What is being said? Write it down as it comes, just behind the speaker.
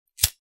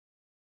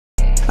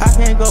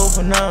I can't go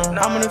for none.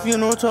 I'm in the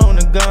funeral toting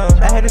the gun.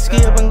 I had to ski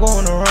up and go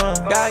on the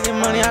run. Gotta get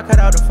money, I cut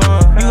out the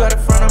fun. You got the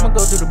front, I'ma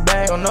go through the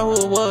back. Don't know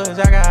who it was,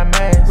 I got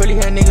mad. Really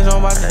had niggas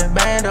on watching the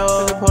band,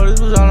 though. The police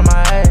was all on my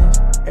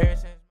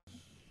ass.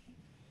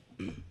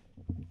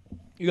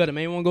 You got the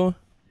main one going?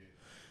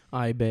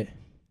 I bet.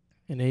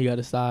 And then you got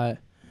the side.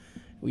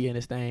 We in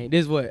this thing.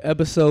 This is what?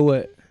 Episode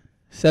what?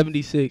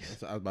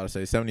 76. I was about to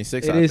say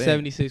 76. It is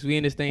 76. We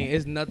in this thing.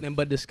 It's nothing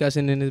but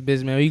discussion in this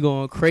business, man. We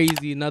going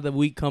crazy. Another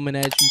week coming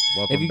at you.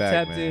 Welcome if you back,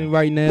 tapped man. in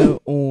right now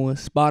on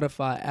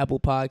Spotify, Apple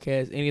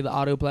Podcasts, any of the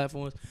audio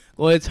platforms,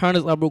 go ahead, turn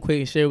us up real quick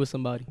and share it with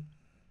somebody.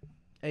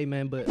 Hey,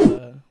 man, but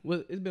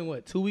it's been,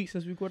 what, 2 weeks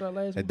since we recorded our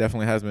last one? It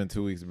definitely has been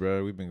 2 weeks,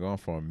 bro. We've been going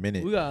for a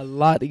minute. We got a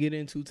lot to get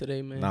into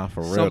today, man. Nah,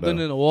 for real, Something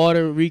though. in the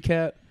water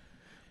recap.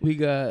 We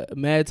got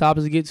mad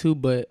topics to get to,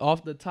 but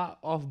off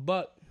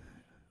Buck,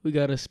 we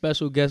got a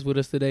special guest with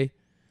us today.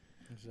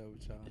 What's up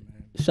with y'all,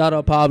 man? Shout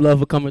out Pablo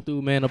for coming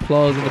through, man.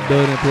 Applause in the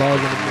building. Applause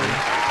in the building.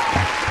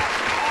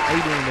 How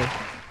you doing, man?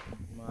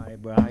 All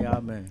right, bro. How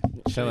y'all been?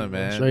 Chilling,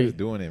 man. Straight. Just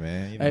doing it,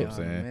 man. You know Hey. what I'm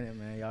saying? Minute,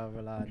 man. Y'all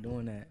rely on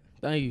doing that.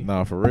 Thank you.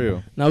 Nah, for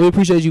real. Now, we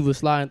appreciate you for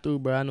sliding through,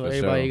 bro. I know For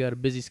everybody sure. got a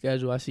busy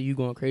schedule. I see you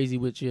going crazy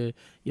with your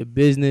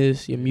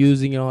business, your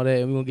music, and all that,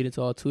 and we're going to get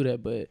into all to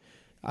that, but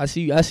I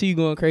see you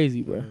going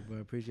crazy, bro. But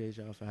appreciate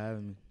y'all for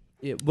having me.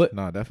 Yeah, but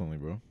Nah, definitely,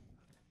 bro.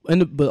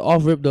 but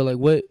off rip, though, like,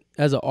 what,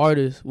 as an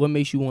artist, what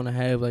makes you want to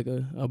have, like,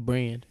 a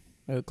brand,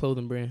 like a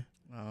clothing brand?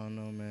 I don't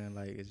know, man.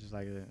 Like, it's just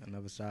like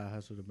another side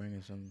hustle to bring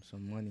in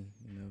some money.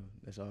 You know,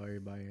 that's all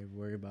everybody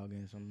worry about,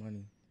 getting some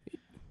money.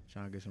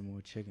 Trying to get some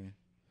more chicken.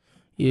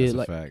 Yeah, That's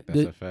like, a fact. That's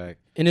a fact.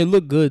 and it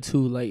look good,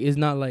 too. Like, it's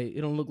not like, it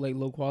don't look like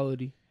low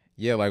quality.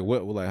 Yeah, like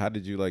like how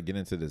did you like get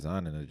into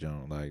designing the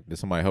joint? Like, did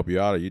somebody help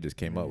you out, or you just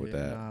came up with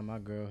that? Nah, my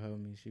girl helped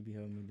me. She be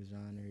helping me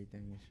design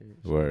everything and shit.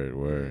 So,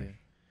 Word.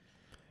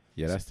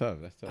 Yeah, that's tough.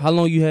 That's tough. How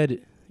long you had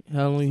it?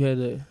 How long you had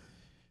it?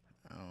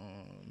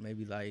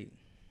 Maybe like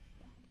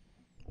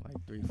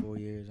 3-4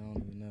 years. I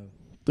don't even know.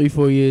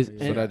 3-4 years.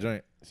 Yeah.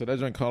 So that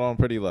joint caught on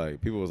pretty, like,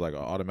 people was like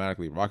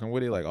automatically rocking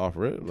with it, like off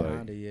rip, like.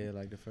 Kinda, yeah.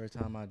 Like the first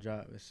time I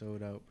dropped, it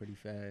sold out pretty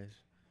fast.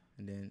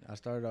 And then I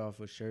started off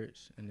with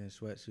shirts and then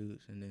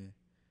sweatsuits, and then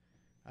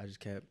I just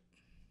kept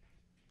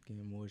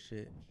getting more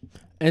shit.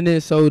 And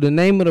then, so the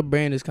name of the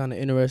brand is kind of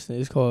interesting.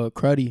 It's called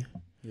Kruddy.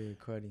 Yeah,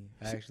 Kruddy.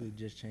 I actually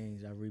just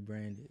changed. I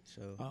rebranded.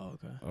 So Oh,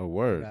 okay. Oh, I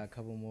word. got a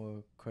couple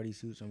more Kruddy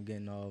suits I'm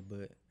getting off,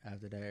 but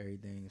after that,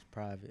 everything's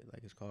private.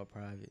 Like, it's called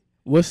private.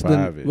 What's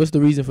Private. the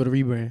reason for the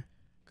rebrand?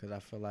 Because I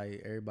feel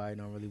like everybody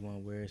don't really want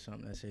to wear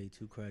something that say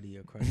too cruddy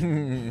or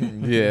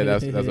cruddy. Yeah,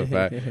 that's a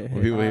fact.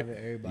 When people, Private,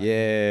 everybody.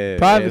 yeah,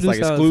 Private it's do like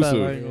sound exclusive. tight,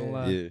 I ain't gonna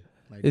lie. Yeah.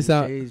 Like, It's this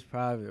out- shades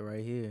private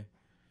right here.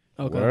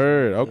 Okay.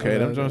 Word. Okay,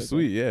 them Okay, joints okay.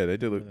 sweet. Yeah, they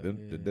did look. Yeah,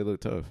 Them, yeah. They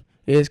look tough.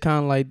 It's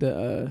kind of like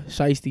the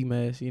shiesty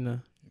mask, you know.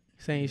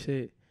 Same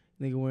shit.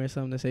 Nigga wearing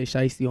something that say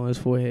shiesty on his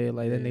forehead.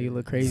 Like, that nigga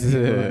look crazy. Yeah.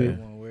 a little I bit.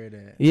 want to wear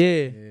that.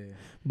 Yeah.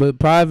 But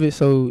private,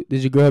 so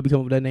did your girl help you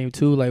come up with that name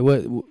too? Like,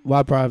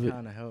 why private?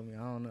 Kind of helped me. I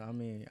don't know. I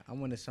mean, I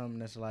wanted something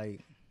that's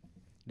like,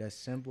 that's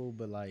simple,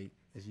 but like,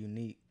 it's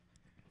unique.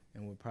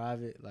 And with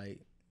private, like,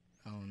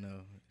 I don't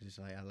know. It's just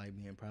like, I like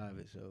being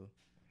private. So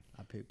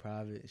I picked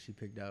private. She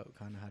picked out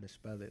kind of how to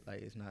spell it.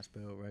 Like, it's not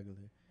spelled regular.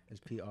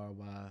 It's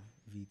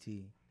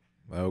PRYVT.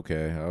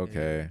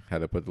 Okay. Had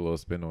to put the little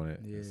spin on it,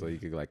 Yeah. so you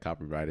could like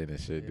copyright it and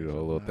shit, do the so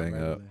whole little not thing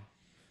up. regular.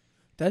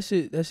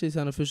 That shit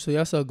sound official. So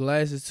y'all sell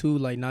glasses too,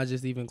 like not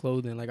just even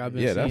clothing. Like I've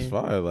been Yeah, seeing. that's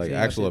fire. Like seeing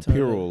that actual shit turn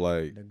apparel, up.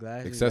 like The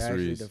glasses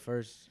accessories. Actually the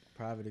first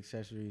private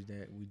accessories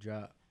that we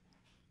dropped.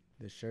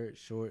 The shirts,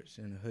 shorts,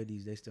 and the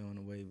hoodies, they still on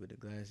the way, but the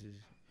glasses,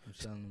 I'm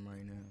selling them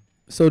right now.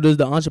 So does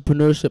the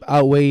entrepreneurship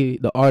outweigh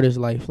the artist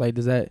life? Like,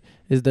 is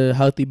there a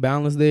healthy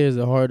balance there? Is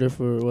it harder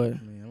for what? I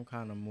mean, I'm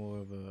kind of more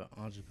of an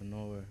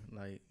entrepreneur,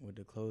 like with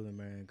the clothing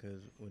brand,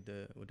 because with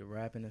the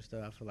rapping and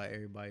stuff, I feel like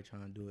everybody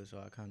trying to do it,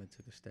 so I kind of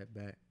took a step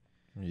back.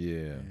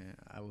 Yeah. And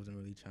I wasn't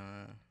really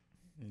trying,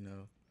 you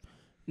know.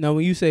 Now,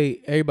 when you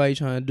say everybody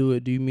trying to do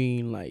it, do you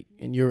mean like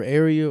in your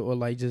area or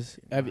like just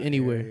my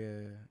anywhere?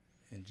 area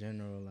in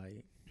general,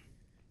 like,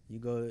 you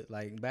go,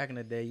 like, back in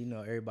the day, you know,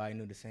 everybody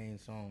knew the same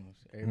songs.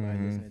 Everybody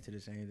listening to the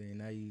same thing.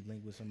 Now you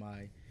link with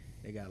somebody,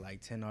 they got like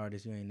 10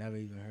 artists you ain't never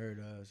even heard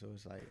of, so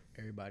it's like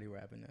everybody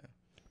rapping now.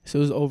 So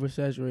it's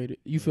oversaturated.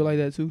 You feel like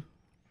that too?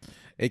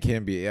 It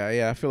can be.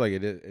 Yeah. I feel like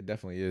it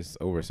definitely is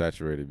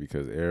oversaturated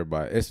because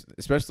everybody,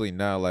 especially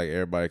now, like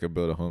everybody could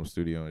build a home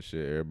studio and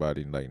shit.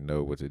 Everybody like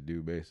know what to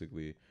do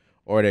basically,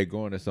 or they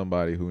going to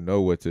somebody who know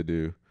what to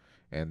do,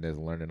 and just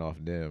learning off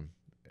them.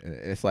 And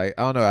it's like,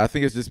 I don't know. I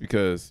think it's just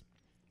because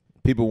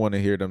people want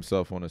to hear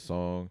themselves on a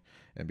song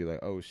and be like,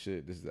 oh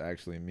shit, this is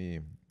actually me.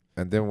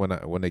 And then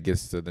when it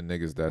gets to the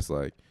niggas that's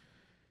like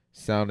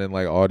sounding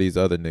like all these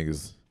other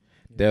niggas,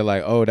 they're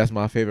like, oh, that's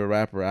my favorite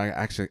rapper.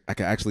 I can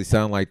actually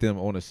sound like them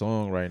on a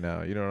song right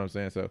now. You know what I'm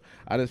saying? So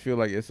I just feel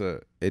like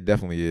it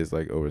definitely is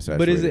like oversaturated.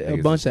 But is it a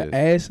Niggas bunch is of just-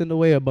 ass in the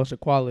way or a bunch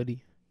of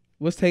quality?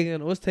 What's taking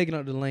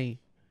out the lane?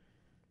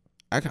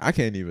 I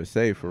can't even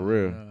say for I don't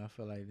real. know. I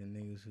feel like the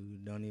niggas who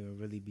don't even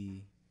really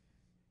be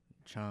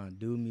trying to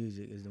do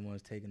music is the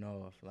ones taking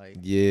off. Like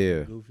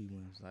Yeah. goofy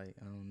ones. Like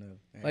I don't know.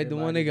 And Like the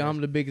one everybody nigga, I'm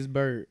just- the biggest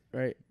bird,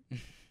 right?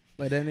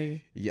 Like that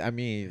nigga. Yeah, I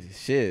mean,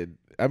 shit.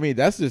 I mean,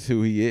 that's just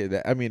who he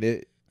is. I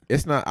mean,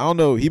 it's not. I don't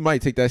know. He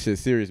might take that shit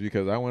serious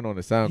because I went on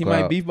the SoundCloud. He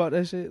might beef about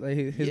that shit. Like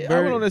his Yeah, I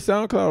bird. went on the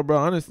SoundCloud, bro.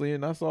 Honestly,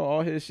 and I saw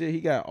all his shit.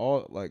 He got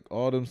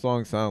all them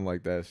songs sound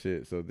like that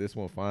shit. So this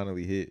one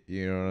finally hit.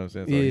 You know what I'm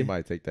saying? So Yeah. he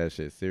might take that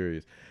shit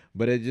serious.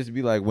 But it just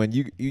be like when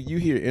you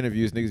hear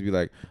interviews, niggas be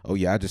like, "Oh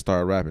yeah, I just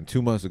started rapping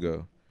 2 months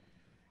ago,"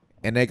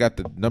 and they got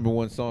the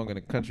 #1 song in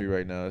the country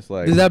right now. It's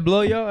like, Does that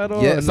blow y'all at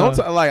all? yeah, or no?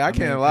 sometimes like I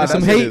can't lie. It's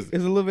some that shit hate. is-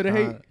 It's a little bit of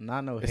hate.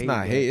 Not no hate. It's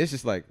not but hate. It's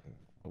just like,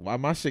 why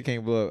my shit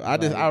can't blow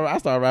up? Like- I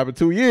started rapping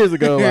 2 years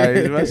ago.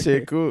 Like my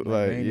shit cool. Like,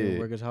 Like they ain't gonna yeah,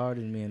 work as hard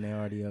as me and they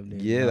already up there.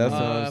 Yeah, that's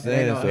what I'm I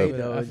saying. feel So- that. hate,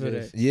 though, I it's feel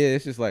just- that. yeah.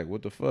 It's just like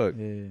what the fuck.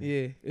 Yeah.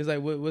 Yeah, it's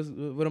like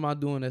what am I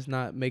doing that's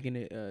not making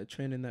it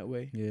trending that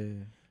way?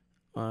 Yeah.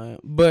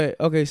 But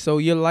okay, so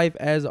your life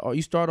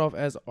you start off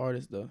as an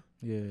artist though.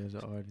 Yeah, as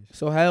an artist.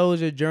 So how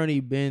has your journey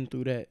been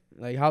through that?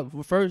 Like how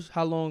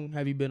long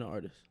have you been an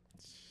artist?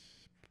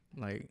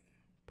 Like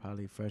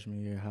probably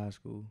freshman year of high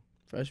school.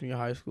 Freshman year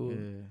of high school.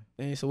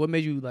 Yeah. And so what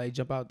made you like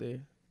jump out there?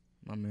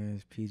 My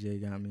man's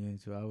PJ got me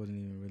into it. I wasn't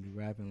even really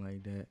rapping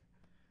like that.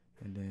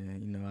 And then,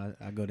 you know,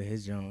 I go to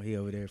his joint. He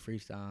over there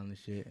freestyling and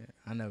shit.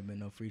 I never been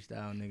no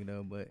freestyle nigga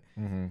though, but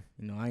Mm-hmm.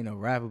 you know, I ain't no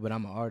rapper, but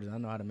I'm an artist. I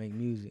know how to make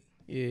music.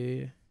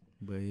 Yeah.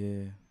 But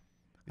yeah.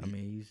 I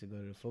mean, he used to go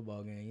to the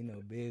football game. You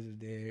know, Biz was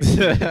there.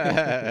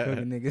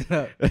 Cooking niggas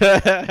up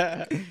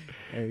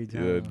every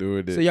time. Yeah,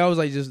 doing it. So y'all was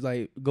like just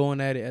like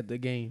going at it at the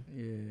game.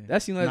 Yeah.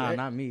 That seemed like Nah,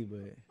 not me,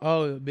 but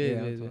oh big.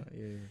 yeah, Biz.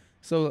 yeah.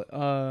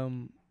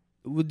 So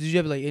did you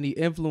have like any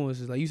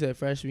influences? Like you said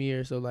freshman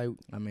year, so like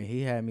I mean,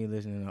 he had me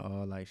listening to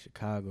all like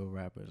Chicago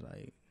rappers,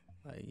 like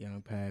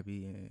Young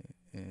Pappy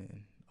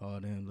and all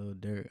them Lil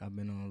Durk. I've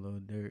been on Lil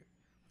Durk.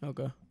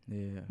 okay.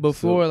 Yeah.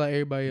 Before like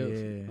everybody else.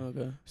 Yeah.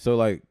 Okay. So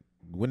like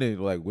when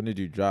did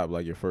you drop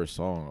like your first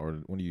song, or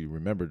when do you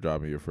remember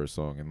dropping your first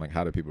song, and like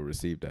how did people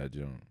receive that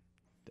joint?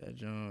 That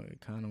joint,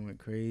 it kind of went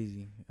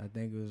crazy. I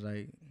think it was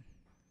like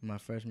my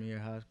freshman year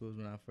of high school is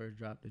when I first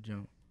dropped the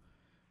jump.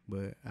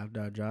 But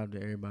after I dropped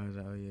it, everybody was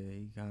like, oh yeah,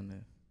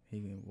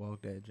 he can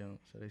walk that jump.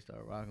 So they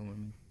started rocking with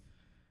me.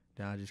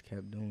 Then I just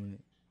kept doing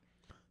it.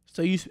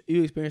 So you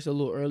experienced a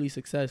little early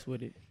success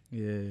with it.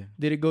 Yeah.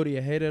 Did it go to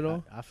your head at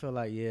all? I feel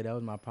like, yeah, that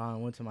was my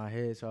problem. It went to my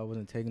head, so I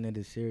wasn't taking it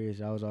as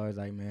serious. I was always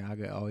like, man, I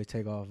could always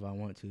take off if I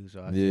want to.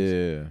 So I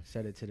just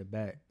set it to the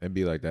back. It'd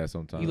be like that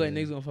sometimes. You like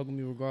niggas gonna fuck with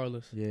me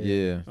regardless. Yeah.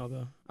 Yeah.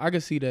 Okay. I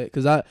can see that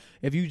because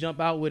if you jump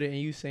out with it and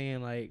you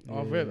saying like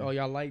off rip, Yeah. oh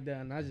y'all like that,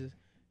 and that's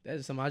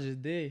just something I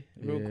just did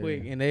real Yeah.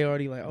 quick, and they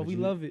already like, oh But we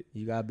you- love it.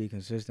 You gotta be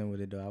consistent with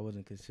it though. I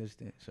wasn't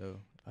consistent, so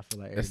I feel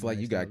like It's like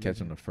everybody you gotta started catch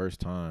them listening. the first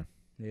time.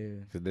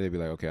 Yeah. Cause they'd be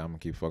like, okay, I'm gonna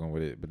keep fucking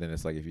with it. But then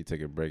it's like if you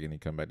take a break and you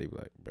come back, they be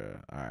like,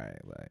 bruh, all right,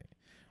 like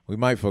we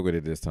might fuck with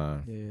it this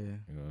time. Yeah.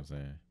 You know what I'm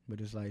saying?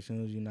 But it's like as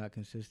soon as you're not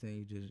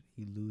consistent,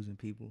 you losing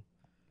people.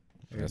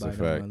 That's a Everybody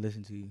don't fact. want to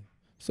listen to you.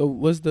 So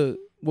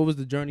what was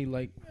the journey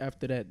like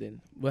after that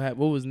then? What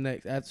was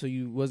next after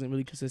you wasn't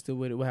really consistent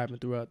with it? What happened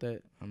throughout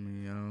that? I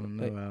mean, I don't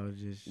know. Like, I was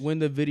just When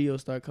the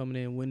videos start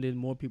coming in, when did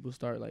more people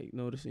start like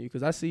noticing you?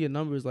 Because I see your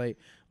numbers like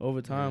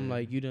over time, Yeah.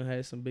 like you done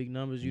had some big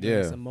numbers, you done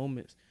had Yeah. some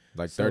moments.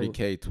 Like So-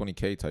 30K,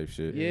 20K type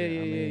shit. Yeah, I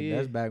mean, yeah.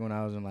 that's back when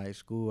I was in like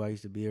school. I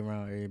used to be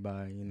around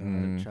everybody, you know,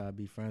 Mhm. I try to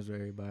be friends with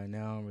everybody.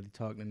 Now I don't really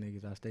talk to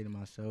niggas. I stay to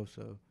myself,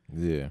 so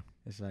Yeah.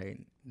 it's like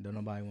don't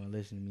nobody want to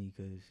listen to me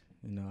because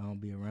you know I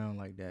don't be around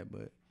like that.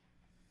 But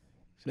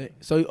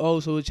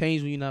So it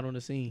changed when you're not on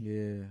the scene.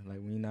 yeah,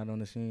 like when you're not on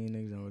the scene,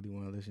 niggas don't really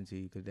want to listen to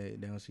you because they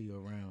don't see you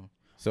around.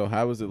 So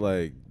how was it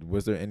like?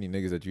 Was there any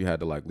niggas that you had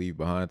to like leave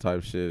behind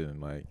type shit,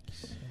 and like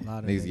A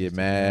lot of niggas get took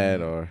mad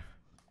me. or?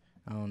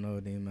 I don't know.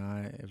 Then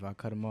if I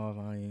cut them off,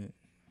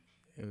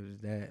 it was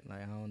that.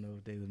 Like I don't know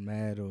if they was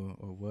mad or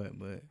what,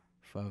 but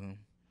fuck them.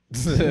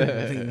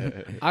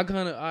 I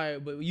kind of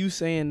alright, but you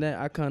saying that,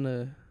 I kind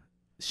of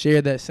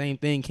share that same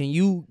thing. Can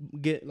you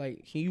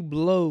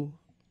blow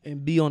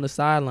and be on the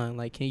sideline?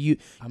 Like, can you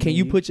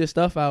put your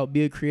stuff out,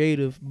 be a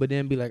creative, but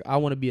then be like, I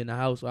want to be in the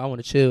house or I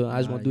want to chill. I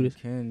just want to do this.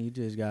 You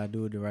just gotta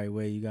do it the right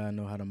way. You gotta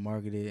know how to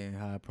market it and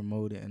how to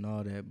promote it and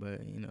all that.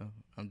 But you know,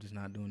 I'm just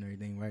not doing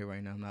everything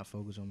right now. I'm not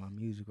focused on my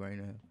music right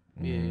now.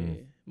 Yeah,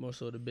 more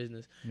so the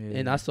business. Yeah.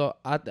 And I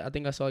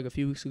think I saw like a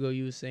few weeks ago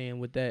you was saying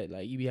with that,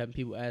 like you be having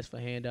people ask for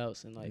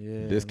handouts and like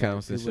yeah,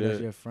 discounts like and people that's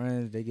shit. your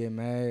friends, they get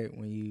mad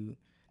when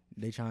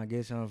they trying to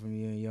get something from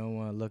you and you don't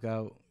want to look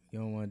out. You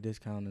don't want a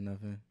discount or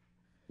nothing.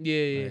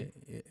 yeah.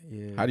 Like,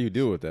 yeah. How do you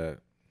deal with that?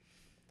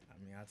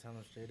 I mean, I tell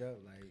them straight up,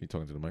 like, You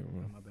talking to the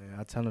microphone? my bad.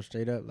 I tell them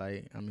straight up,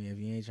 like, I mean, if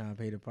you ain't trying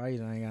to pay the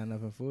price, I ain't got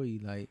nothing for you.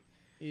 Like,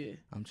 Yeah.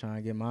 I'm trying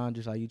to get mine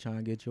just like you trying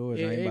to get yours.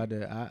 Yeah, I ain't about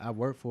to. I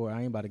work for it. I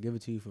ain't about to give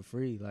it to you for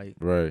free. Like,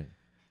 Right.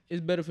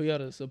 It's better for y'all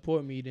to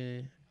support me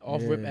than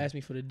off rip Yeah. ask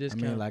me for the I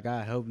discount. mean, like,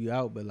 I help you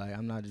out, but like,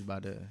 I'm not just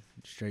about to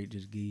straight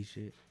just give you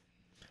shit.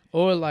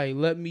 Or like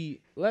let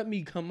me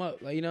come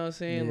up, like, you know what I'm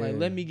saying? Like,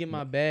 let Yeah. me get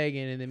my bag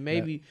in, and then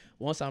maybe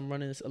once I'm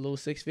running a little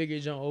 6-figure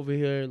jump over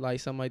here, like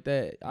something like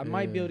that, I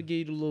might be able to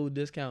give you a little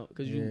discount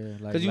because you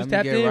was let me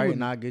tapped get in right with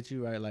and me. I get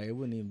you right. Like it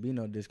wouldn't even be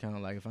no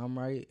discount. Like if I'm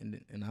right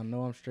and I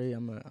know I'm straight,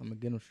 I'm gonna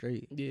get them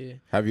straight. Yeah.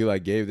 Have you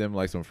like gave them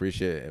like some free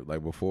shit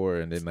like before,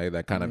 and then they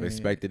like kind of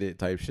expected it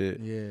type shit?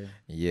 Yeah.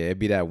 Yeah, it'd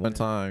be that one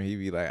time he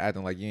be like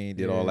acting like you ain't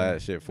did all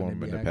that shit for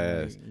him in the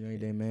past. Like you ain't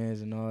they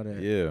mans and all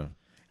that. Yeah.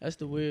 That's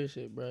the weird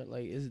shit, bro.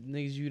 Like, it's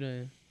niggas you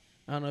done,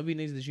 I don't know, it be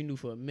niggas that you knew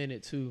for a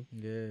minute too.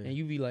 Yeah. And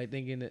you be like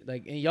thinking that,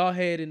 like, in y'all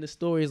head in the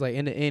stories, like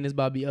in the end it's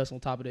about to be us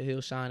on top of the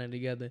hill shining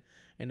together.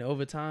 And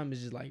over time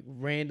it's just like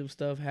random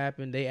stuff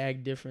happen. They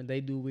act different. They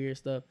do weird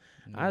stuff.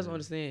 I just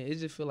understand. It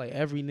just feel like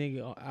every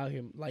nigga out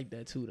here like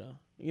that too, though.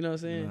 You know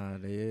what I'm saying? Nah,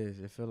 they is.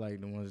 It feel like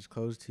the ones that's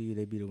close to you,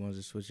 they be the ones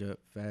that switch up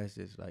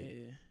fastest. Like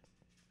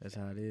that's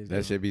how it is.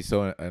 That should be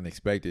so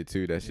unexpected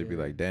too. That should be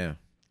like, damn.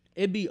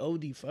 It be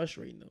OD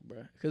frustrating though,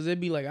 bro. Cause it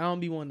be like, I don't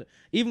be wanting to,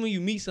 even when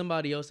you meet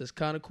somebody else that's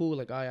kind of cool,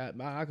 like I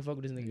can fuck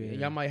with this nigga. And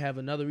y'all might have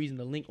another reason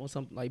to link on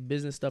something like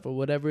business stuff or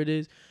whatever it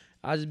is.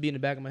 I just be in the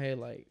back of my head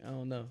like, I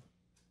don't know.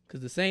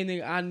 Cause the same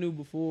nigga I knew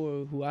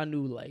before, who I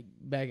knew like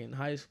back in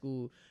high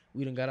school,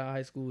 we done got out of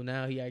high school.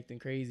 Now he acting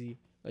crazy.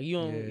 Like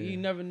you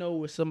never know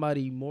where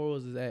somebody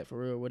morals is at for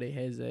real, where they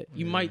heads at.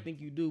 You might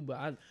think you do,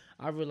 but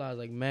I realize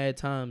like mad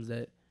times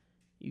that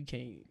you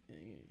can't.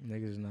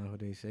 Niggas not who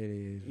they say they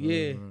is.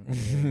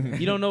 Yeah.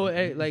 You don't know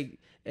what, like,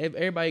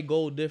 everybody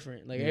goal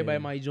different. Like everybody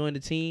might join the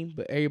team,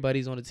 but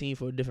everybody's on the team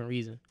for a different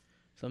reason.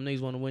 Some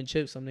niggas want to win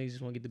chips, some niggas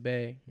just want to get the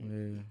bag.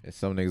 Yeah. And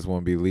some niggas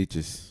want to be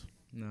leeches.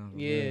 No.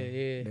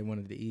 Yeah. They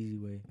wanted the easy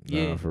way.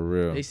 Nah, for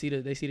real. They see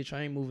the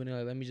train moving. They're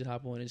like, let me just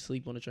hop on and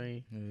sleep on the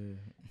train. Yeah.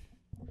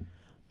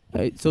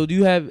 Right, so do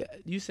you have,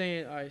 you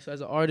saying, all right, so as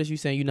an artist, you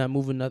saying you're not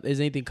moving up. Is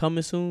anything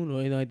coming soon or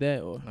anything like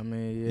that? Or I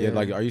mean, Yeah,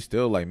 like, are you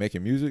still like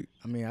making music?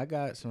 I mean, I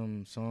got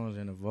some songs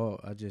in the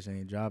vault. I just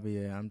ain't drop it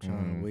yet. I'm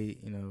trying to wait,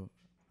 you know.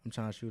 I'm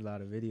trying to shoot a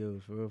lot of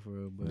videos for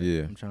real, but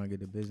I'm trying to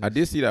get the business. I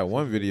did see that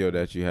one video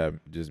that you have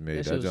just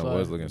made. That jump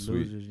was looking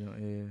sweet.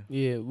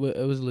 Yeah, it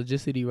was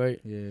Logicity,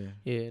 right?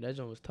 Yeah, that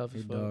jump was tough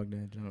as fuck. Dog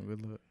that jump,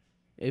 good luck.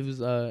 It was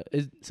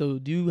so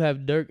do you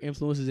have Dirk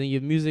influences in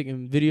your music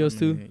and videos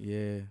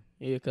too?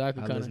 Yeah, cause I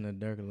could kind of listen to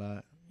Dirk a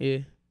lot. Yeah,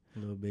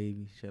 Lil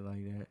Baby, shit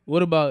like that.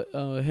 What about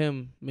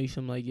him? Makes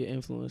him like your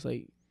influence,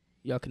 like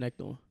y'all connect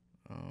on?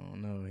 I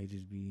don't know. He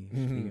just be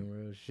speaking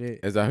real shit.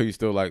 Is that who you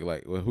still like?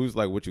 Like, who's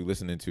like what you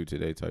listening to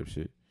today? Type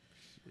shit.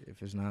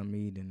 If it's not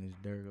me, then it's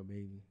Dirk or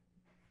Baby.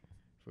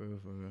 For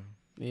real.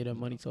 Yeah, that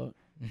money talk.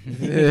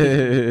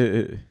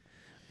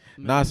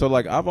 Nah, so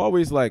like I've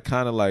always like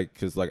kind of like,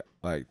 cause like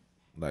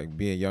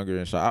being younger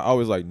and shit, I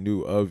always like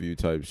knew of you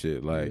type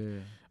shit. Like,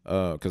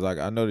 cause like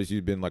I noticed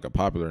you've been like a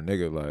popular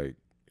nigga like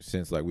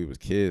since like we was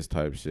kids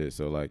type shit.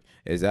 So like,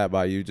 is that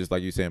by you just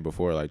like you saying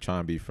before, like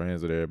trying to be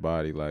friends with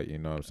everybody, like, you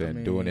know what I'm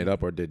saying, doing it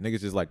up, or did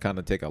niggas just like kind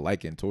of take a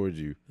liking towards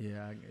you?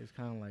 Yeah, it's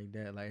kind of like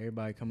that. Like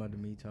everybody come up to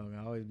me talking.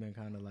 I always been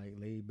kind of like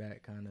laid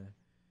back, kind of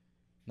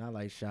not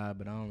like shy,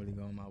 but I don't really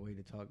go on my way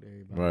to talk to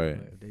everybody. Right.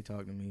 But if they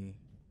talk to me,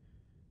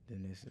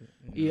 then it's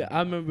Yeah, I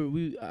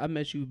remember I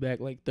met you back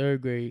like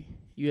 3rd grade.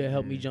 You had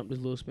helped me jump this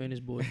little Spanish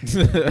boy.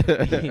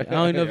 I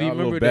don't know if you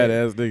remember that.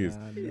 Badass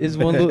niggas.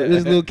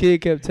 This little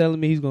kid kept telling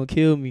me he's gonna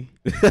kill me,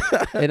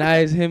 and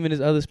I asked him and this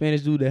other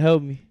Spanish dude to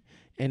help me.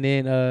 And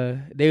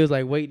then they was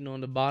like waiting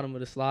on the bottom of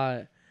the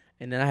slide,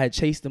 and then I had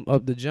chased him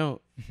up the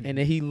jump. And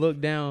then he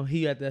looked down.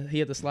 He at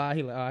the slide.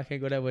 He like, oh, I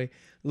can't go that way.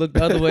 Looked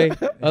the other way.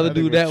 Other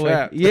dude that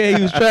way. Yeah,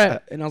 he was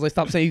trapped. And I was like,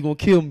 stop saying you gonna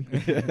kill me.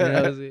 And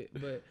that was it.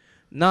 But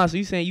nah, so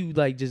you saying you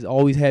like just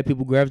always had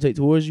people gravitate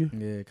towards you?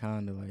 Yeah,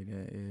 kind of like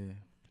that. Yeah.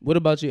 What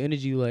about your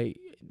energy? Like,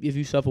 if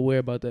you self-aware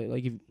about that,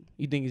 like if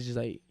you think it's just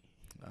like,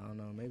 I don't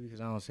know, maybe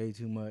because I don't say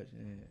too much,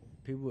 and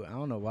people, I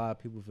don't know why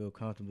people feel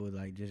comfortable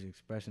like just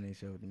expressing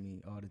themselves to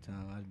me all the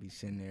time. I'd be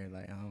sitting there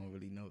like I don't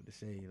really know what to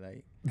say.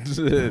 Like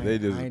they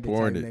just I ain't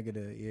pouring the it. type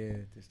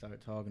nigga to start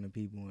talking to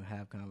people and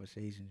have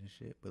conversations and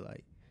shit. But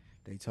like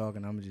they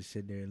talking, I'ma just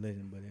sit there and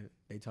listen. But if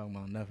they talking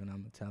about nothing,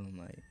 I'ma tell them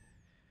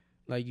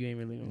like you ain't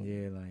really know.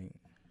 Yeah, like.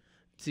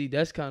 See,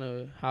 that's kind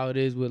of how it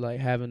is with like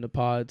having the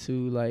pod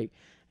too. Like,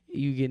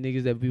 you get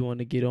niggas that be wanting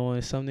to get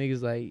on. Some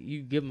niggas like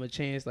you give them a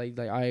chance, like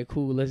all right,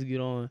 cool, let's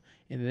get on.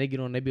 And then they get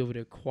on, they be over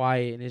there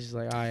quiet, and it's just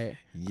like, all right,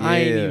 I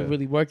ain't even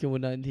really working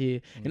with nothing here.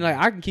 And like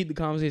I can keep the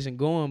conversation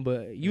going,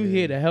 but you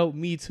here to help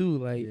me too.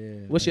 Like,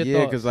 what's your thoughts?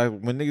 Yeah, because like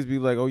when niggas be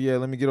like, oh yeah,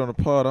 let me get on the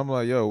pod, I'm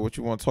like, yo, what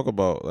you want to talk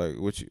about? Like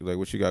what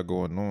you got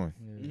going on?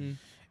 And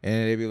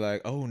they be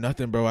like, oh,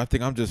 nothing, bro. I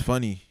think I'm just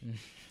funny.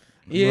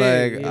 All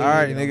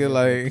right, nigga,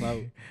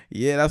 like,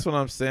 yeah, that's what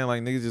I'm saying.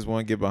 Like, niggas just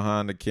want to get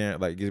behind the camera,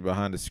 like, get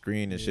behind the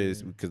screen and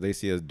shit, because they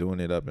see us doing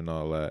it up and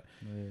all that.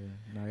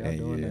 Nah, y'all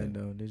doing that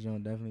though. This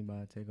joint definitely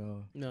about to take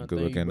off. No,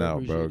 good looking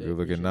out, bro. Good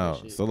looking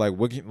out. So, like,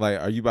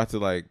 are you about to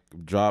like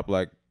drop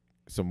like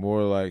some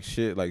more like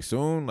shit like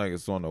soon? Like,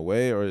 it's on the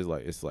way, or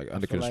it's like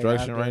under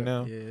construction right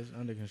now? Yeah, it's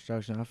under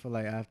construction. I feel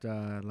like after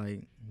I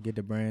like get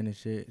the brand and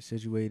shit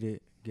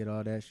situated, get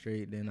all that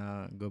straight, then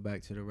I go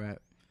back to the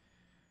rap.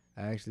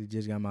 I actually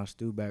just got my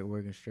stew back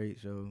working straight,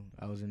 so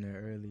I was in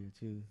there earlier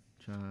too,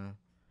 trying.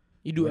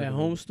 You do work at a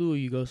home little. stew or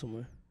you go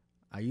somewhere?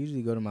 I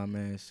usually go to my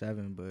man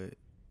 7, but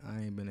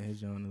I ain't been to his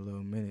joint in a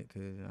little minute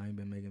because I ain't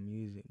been making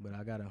music. But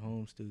I got a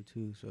home stew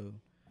too, so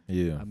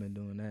Yeah. I've been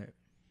doing that.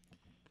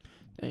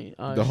 Dang,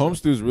 The home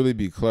stews really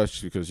be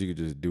clutch because you could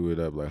just do it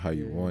up like how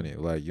you Yeah. want it.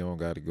 Like you don't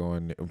got to go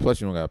in there. Plus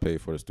you don't got to pay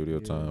for the studio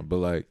Yeah. time. But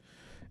like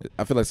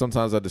I feel like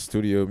sometimes at the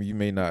studio you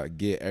may not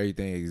get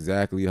everything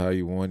exactly how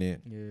you want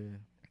it. Yeah.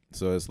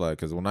 So it's like,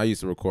 cause when I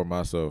used to record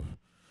myself,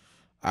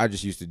 I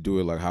just used to do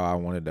it like how I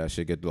wanted that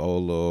shit. Get the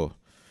whole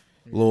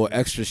little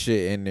extra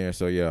shit in there.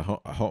 So yeah,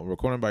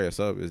 recording by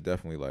yourself is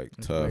definitely like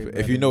It's tough way if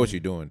you better know what than- you're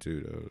doing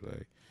too though.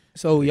 Like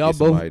So y'all get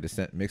both somebody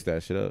to mix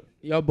that shit up.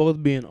 y'all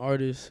both being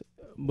artists,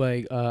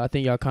 like I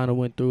think y'all kind of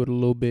went through it a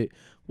little bit.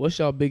 What's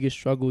y'all biggest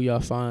struggle y'all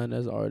find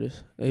as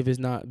artists if it's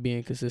not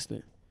being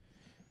consistent?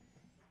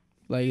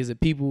 Like, is it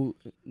people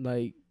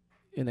like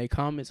in their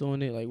comments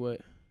on it? Like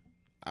what?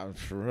 I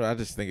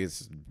just think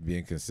it's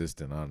being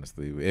consistent,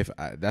 honestly.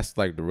 That's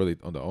like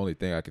the only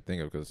thing I could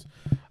think of, because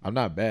I'm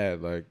not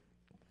bad. Like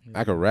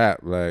I could rap,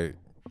 like,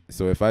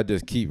 so if I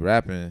just keep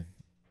rapping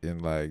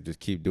and like just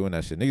keep doing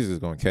that shit, niggas is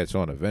gonna catch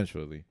on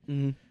eventually.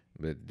 Mm-hmm.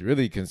 But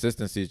really,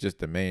 consistency is just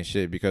the main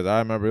shit, because I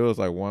remember it was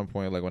like one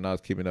point, like when I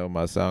was keeping up with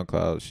my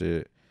SoundCloud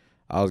shit,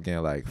 I was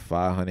getting like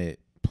 500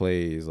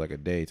 plays like a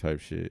day type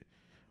shit.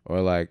 Or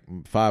like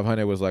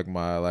 500 was like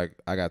my, like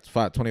I got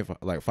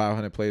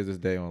 500 plays this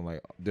day on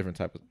like different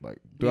type of, like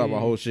throughout my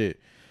whole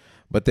shit.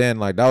 But then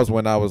like that was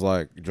when I was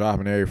like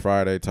dropping every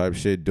Friday type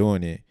shit,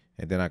 doing it.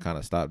 And then I kind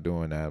of stopped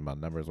doing that. My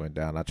numbers went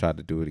down. I tried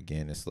to do it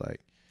again. It's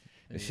like,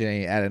 this shit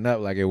ain't adding up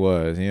like it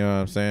was. You know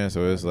what I'm saying?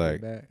 So it's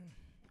like,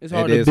 It's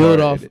hard it to is build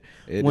hard. off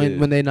It when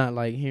is. they not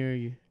like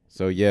hearing you.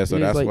 So yeah, so It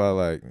is that's like- why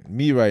like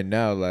me right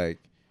now, like,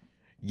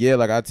 yeah,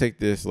 like I take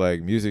this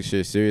like music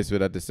shit serious,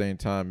 but at the same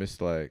time,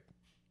 it's like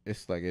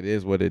it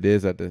is what it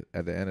is at the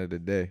end of the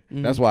day.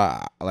 Mhm. That's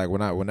why like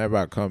whenever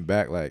I come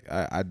back, like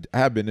I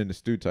have been in the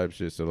stew type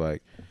shit. So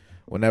like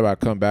whenever I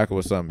come back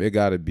with something, it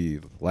gotta be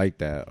like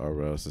that,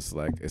 or else it's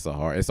like it's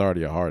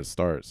already a hard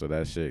start. So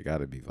that shit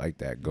gotta be like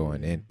that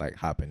going in, like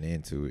hopping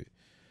into it.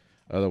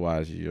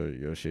 Otherwise,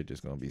 your shit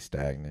just gonna be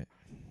stagnant.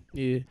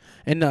 Yeah,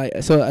 and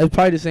so it's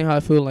probably the same how I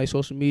feel like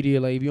social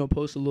media. Like if you don't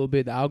post a little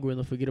bit, the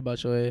algorithm forget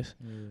about your ass.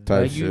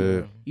 Type Like,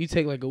 shit. You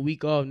take like a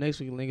week off, next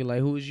week nigga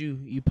like, who is you?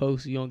 You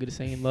post, you don't get the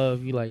same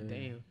love. You like,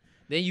 damn.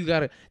 Then you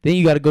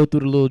gotta go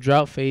through the little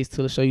drought phase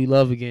till it show you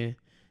love again.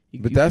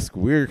 But that's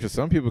weird, because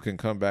some people can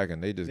come back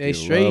and they just They get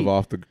straight. love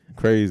off the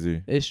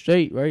crazy. It's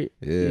straight, right?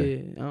 Yeah.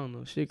 I don't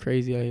know, shit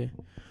crazy out here.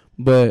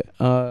 But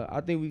I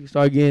think we can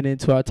start getting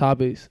into our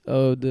topics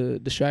of the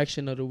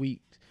distraction of the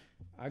week.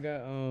 I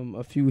got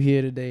a few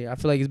here today. I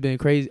feel like it's been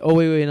crazy. Oh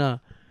wait, nah.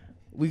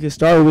 We can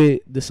start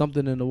with the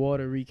Something in the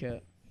Water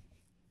recap.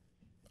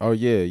 Oh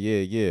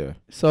yeah.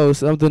 So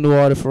Something in the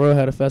Water, Pharrell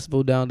had a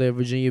festival down there at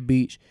Virginia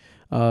Beach.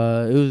 It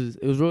was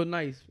real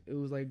nice. It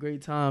was like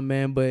great time,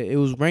 man. But it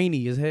was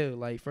rainy as hell.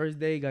 Like first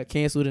day got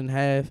canceled in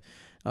half.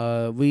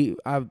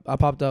 I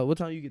popped out. What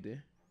time you get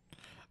there?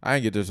 I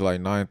ain't get this till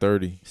like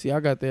 9:30. See, I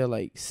got there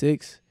like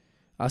 6.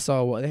 I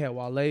saw they had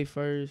Wale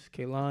first,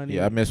 Kehlani.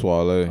 Yeah, I miss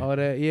Wale. All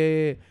that.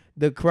 Yeah.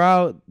 The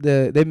crowd,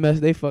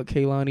 they fucked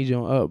Kehlani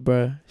joint up,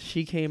 bruh.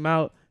 She came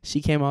out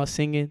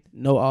singing,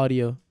 no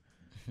audio.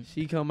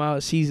 She come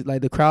out, she's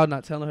like, the crowd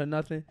not telling her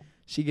nothing.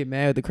 She get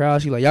mad at the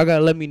crowd. She like, y'all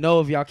gotta let me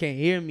know if y'all can't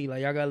hear me.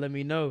 Like, y'all gotta let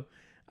me know.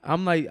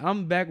 I'm like,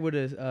 I'm back where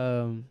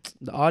the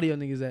audio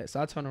niggas at.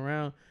 So I turn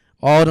around,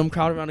 all them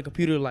crowd around the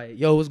computer like,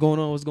 yo, what's going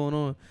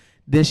on?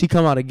 Then she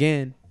come out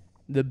again.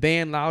 The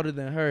band louder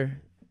than her.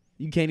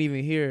 You can't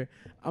even hear her.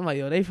 I'm like,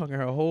 yo, they fucking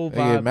her whole vibe.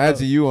 Hey,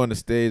 imagine up. you on the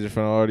stage in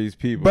front of all these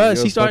people. Bruh,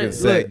 Your she started- fucking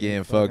set look,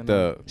 getting fucked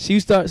up. She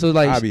start so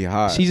like I'd be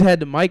hot. she just had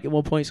the mic at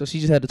one point, so she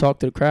just had to talk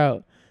to the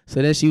crowd. So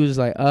then she was just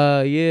like,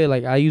 yeah,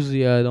 like I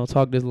usually don't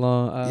talk this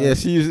long. Yeah,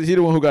 she the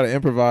one who got to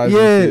improvise.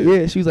 and shit.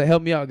 Yeah. She was like,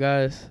 help me out,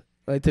 guys,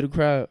 like to the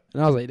crowd,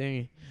 and I was like,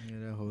 dang.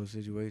 Yeah, that whole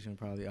situation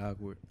probably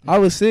awkward. I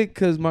was sick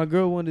because my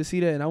girl wanted to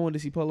see that, and I wanted to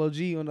see Polo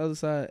G on the other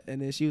side,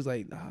 and then she was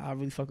like, nah, I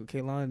really fuck with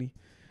Kehlani.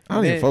 I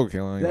don't Man, even fuck with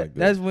Kehlani like that.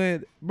 That's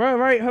when, bro,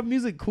 right? Her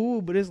music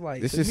cool, but it's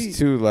like This to is me,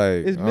 too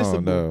like it's I don't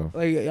missable. know.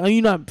 Like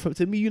you not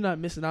to me, you're not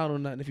missing out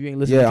on nothing if you ain't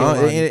listening. Yeah, to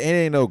Kehlani. it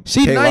ain't no She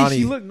Kehlani. nice,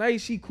 she look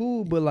nice, she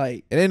cool, but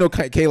like, It ain't no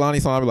Kehlani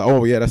song. I be like,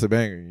 oh yeah, that's a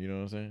banger. You know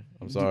what I'm saying?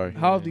 I'm sorry.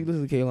 how often do you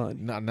listen to Kehlani?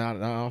 Not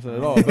often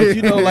at all. But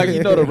you know, like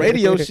the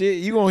radio shit.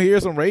 You gonna hear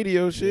some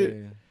radio shit.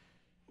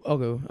 Yeah.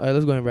 Okay, all right,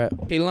 let's go and rap.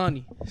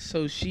 Kehlani,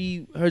 so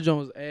her joint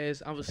was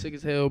ass. I was sick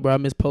as hell, bro. I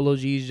miss Polo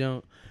G's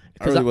joint.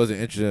 I really wasn't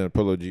interested in a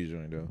Polo G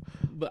joint though.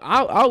 But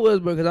I was,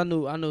 bro, because I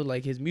know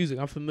like his music.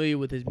 I'm familiar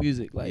with his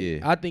music. Like, Yeah.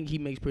 I think he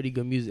makes pretty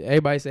good music.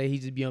 Everybody say he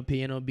just be on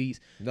piano beats.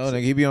 No,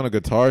 nigga, he be on the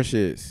guitar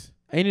shits.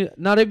 Ain't it?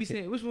 Now they be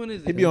saying, which one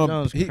is He it? be on-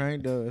 Jones he-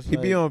 cranked though. It's He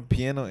be like on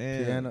piano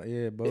and piano.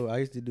 Yeah, bro. I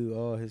used to do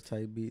all his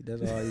type beat.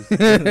 That's all I used to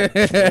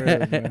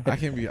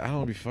do. I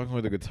don't be fucking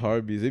with the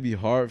guitar beats. It'd be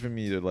hard for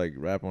me to like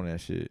rap on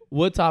that shit.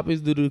 What topics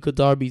do the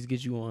guitar beats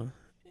get you on?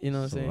 You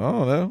know what I'm I saying?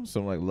 don't know.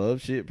 Some like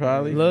love shit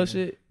probably. Love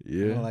shit.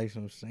 Yeah. Like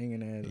some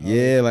singing ass.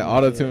 Yeah, like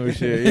auto-tune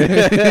shit.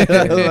 Yeah.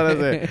 That's what I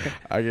said.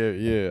 I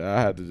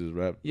had to just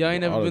rap. Y'all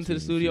ain't never been to auto-tune the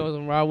studio shit. on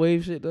some raw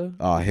wave shit though?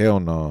 Oh, hell I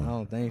no.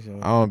 don't think so.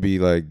 I don't be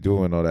like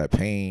doing all that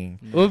pain.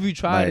 What if you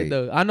tried Like- it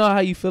though? I know how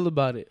you feel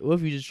about it. What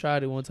if you just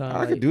tried it one time? I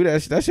like, could do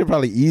that. That shit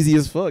probably easy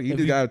as fuck. You If just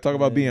you- gotta talk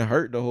about Yeah. being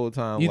hurt the whole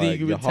time. You like, think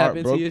you your could tap heart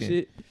into your broken.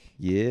 shit?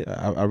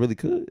 Yeah, I really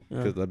could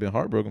because I've been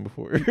heartbroken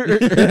before.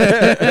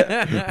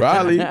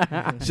 Probably.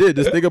 Probably. Shit,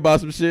 just think about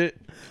some shit.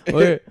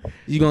 Or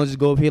you gonna just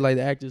go up here like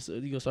the actors? You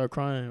gonna start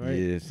crying, right?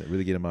 Yes,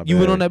 really get in my You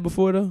went bag. on that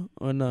before though,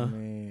 or no?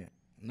 Man,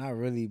 not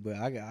really, but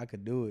I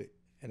could do it.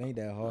 It ain't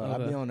that hard. I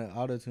Okay. be on the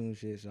auto-tune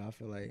shit, so I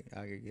feel like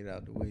I could get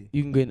out the way.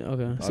 You can get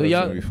okay. So Auto-tune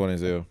y'all, be funny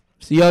as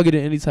hell. get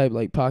in any type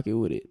like pocket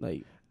with it,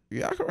 like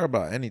Yeah, I can rap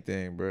about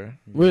anything, bro.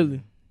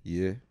 really?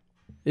 Yeah.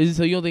 Is it,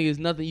 so you don't think it's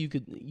nothing you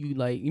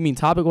like? You mean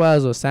topic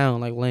wise or sound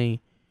like lane?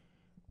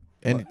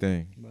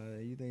 Anything.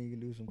 But you think you can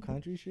do some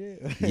country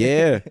shit?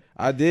 Yeah,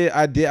 I did.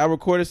 I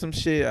recorded some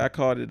shit. I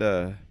called it.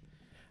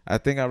 I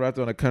think I rapped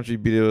on a country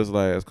beat. It was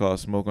like it's called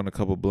 "Smoke on a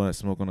Couple Blunts,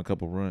 Smoke on a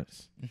Couple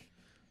Runts."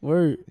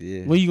 Word.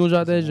 Yeah. When you gonna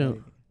drop that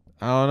jump?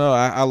 I don't know.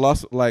 I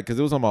lost like because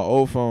it was on my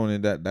old phone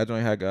and that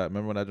joint had got.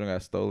 Remember when that joint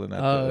got stolen?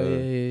 After, Oh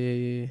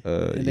yeah.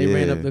 And they yeah.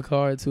 ran up the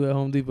car too at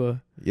Home Depot.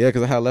 Yeah,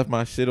 because I had left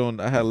my shit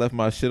on. I had left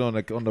my shit on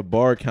the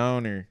bar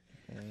counter.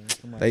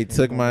 They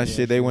took my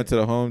shit. They went to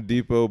the Home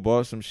Depot,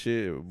 bought some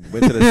shit,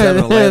 went to the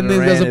 7-Eleven, Niggas got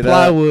ran some it up.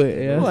 plywood.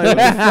 Yeah. I'm like, what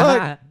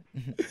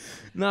the fuck?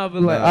 Nah,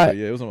 but like, Nah, alright, but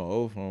yeah, it was on my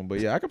old phone.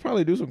 But yeah, I could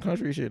probably do some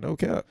country shit. No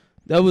cap.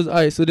 that was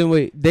alright. So then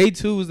wait, day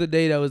 2 was the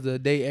day that was the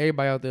day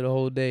everybody out there the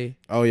whole day.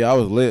 Oh yeah, I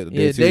was lit.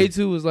 Yeah, day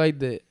 2 was like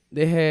that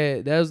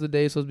was the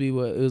day supposed to be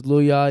what it was. Lil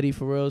Yachty,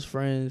 Pharrell's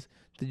friends,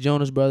 the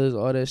Jonas Brothers,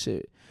 all that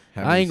shit.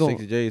 I ain't gonna-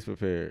 6 J's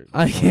prepared.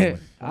 I can't.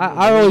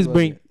 I always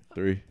bring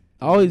 3.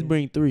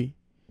 3.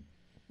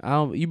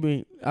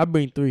 I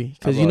bring 3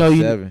 because I you know brought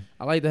you. 7.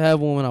 I like to have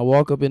one when I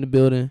walk up in the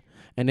building,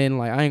 and then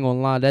like I ain't gonna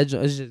lie, it's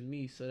just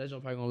me, so that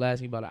joint probably gonna last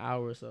me about an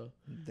hour or so.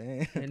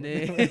 Damn. And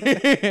then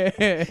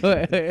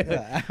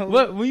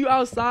what when you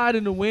outside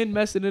in the wind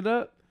messing it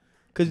up,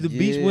 cause the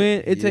beach Yeah,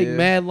 wind it take yeah.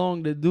 mad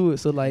long to do it.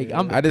 So like Yeah.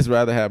 I'm I just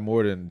rather have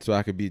more than so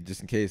I could be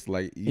just in case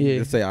like Yeah.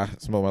 let's say I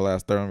smoke my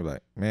last third. I'm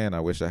like, man, I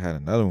wish I had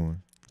another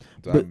one.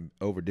 So But-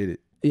 I overdid it.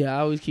 yeah, I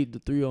always keep the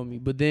 3 on me.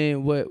 But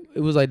then what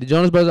it was like the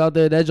Jonas Brothers out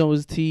there, that joint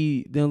was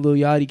T. Then Lil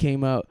Yachty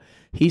came out.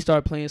 He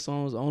started playing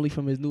songs only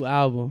from his new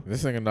album.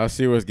 This nigga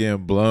Nasir was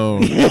getting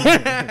blown.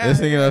 This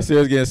nigga Nasir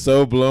was getting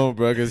so blown,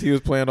 bro, because he was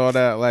playing all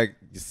that like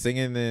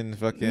singing and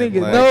fucking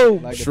Nigga, like no.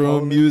 Like the shroom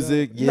Polish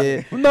music. stuff?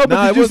 Yeah. No, but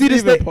Nah, did it you see wasn't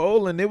this even thing?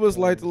 Poland. It was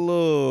like the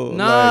little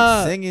Nah.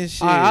 like singing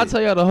shit. I'll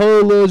tell y'all the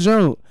whole little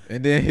joint.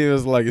 And then he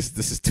was like,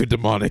 "This is too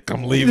demonic.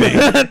 I'm leaving."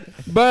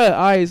 But all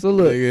right, so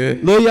look,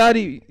 Nigga. Lil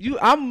Yachty,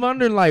 I'm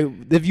wondering like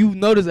if you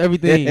notice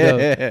everything.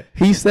 Yo.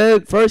 He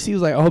said first he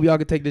was like, I hope y'all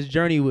can take this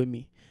journey with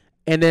me.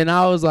 And then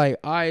I was like,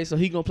 all right, so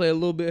he gonna play a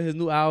little bit of his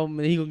new album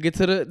and he gonna get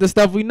to the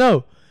stuff we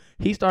know.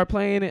 He started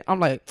playing it. I'm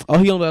like, oh,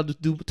 he only have to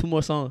do 2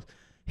 more songs.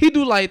 He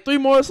do like 3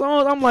 more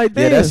songs. I'm like,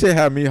 Yeah, damn. that shit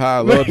had me high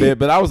a little Right. bit,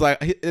 but I was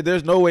like,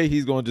 there's no way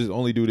he's gonna just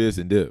only do this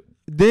and dip.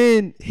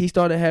 Then he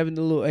started having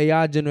the little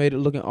AI generated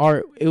looking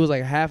art. It was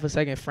like half a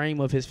second frame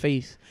of his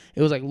face.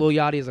 It was like Lil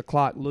Yachty is a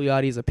clock, Lil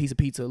Yachty is a piece of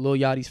pizza, Lil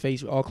Yachty's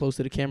face all close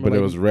to the camera. But like,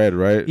 it was red,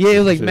 right? yeah, it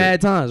was like Shit.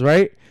 mad times,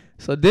 right?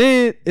 So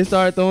then it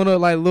started throwing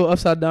up like little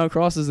upside down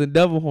crosses and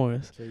devil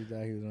horns. So you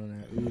thought he was on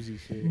that Uzi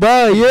shit.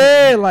 But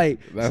yeah, like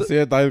That's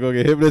it. I thought he was gonna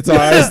get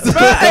hypnotized.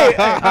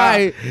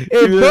 Right.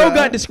 If bro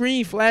got the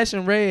screen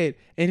flashing red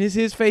and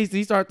his face,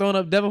 he started throwing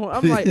up devil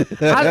horns. I'm like,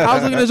 I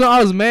was looking at the joint,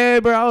 I was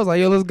mad, bro. I was like,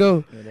 yo, let's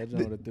go. Yeah, that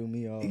joint would've threw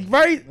me off.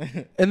 Right?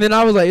 And then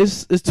I was like,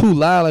 it's too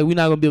loud. Like, we're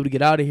not going to be able to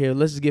get out of here.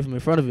 Let's just get from in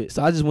front of it.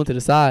 So I just went to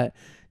the side.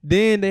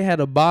 Then they had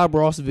a Bob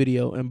Ross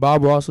video, and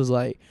Bob Ross was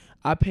like,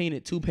 I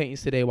painted 2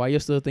 paintings today while you're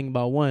still thinking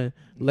about one.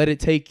 Let it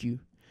take you.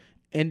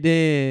 And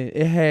then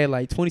it had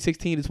like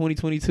 2016 to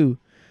 2022.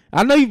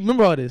 I know you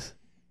remember all this.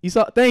 You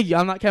saw. Thank you.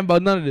 I'm not caring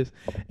about none of this.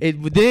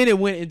 But then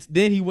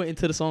then he went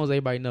into the songs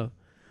everybody know.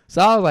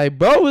 So I was like,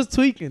 bro was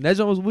tweaking. That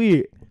joint was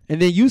weird.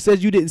 And then you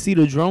said you didn't see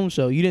the drone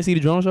show. You didn't see the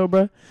drone show,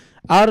 bro?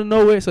 Out of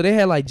nowhere. So they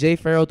had like Jay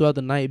Farrell throughout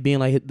the night being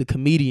like the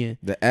comedian.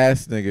 The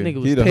ass nigga. Nigga He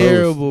was the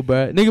terrible,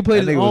 bro. Nigga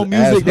played That his nigga own was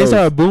ass music. They host.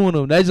 started booing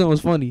him. That joint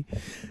was funny.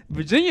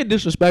 Virginia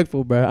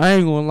disrespectful, bro. I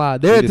ain't gonna lie.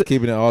 host. They're He just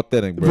keeping it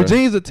authentic, bro.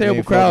 Virginia's a terrible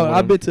ain't crowd. fucking with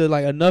I've him. been to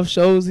like enough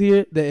shows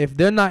here that if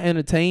they're not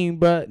entertained,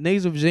 bro,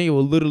 niggas of Virginia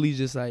will literally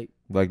just like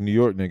Like New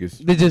York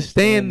niggas. they just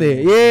stand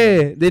there.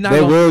 Yeah, they're not. They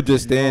gonna, will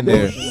just stand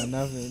there. Or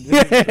nothing.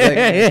 Like,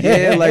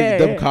 yeah, like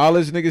them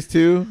college niggas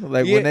too.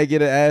 Like Yeah. when they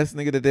get an ass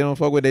nigga that they don't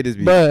fuck with, they just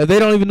be. But if they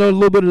don't even know a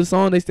little bit of the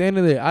song, they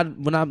standing there.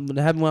 When I went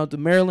out to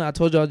Maryland, I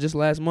told y'all just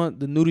last month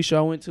the nudie show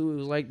I went to, it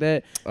was like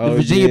that. The Oh,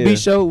 Virginia yeah. Beach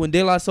show when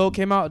De La Soul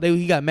came out,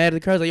 he got mad at the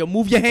crowd like, yo,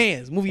 move your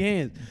hands.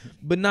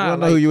 But I nah, don't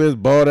know like, who you is,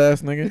 bald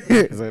ass nigga.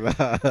 It's like,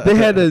 nah. they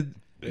had the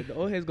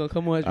old heads gonna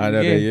come on at you I know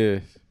again. that. Yeah.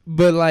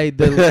 But like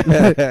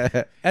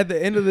the at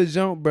the end of the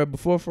jump, bro,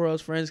 before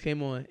Pharrell's friends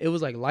came on, it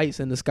was like lights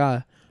in the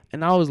sky.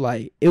 and I was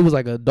like, it was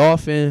like a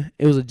dolphin,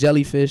 it was a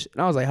jellyfish,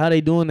 and I was like, how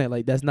they doing that?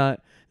 Like there's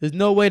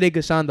no way they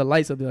could shine the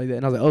lights something like that.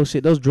 And I was like, oh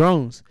shit, those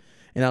drones.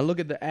 And I look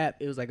at the app,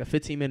 it was like a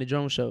 15-minute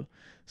drone show.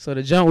 So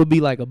the jump would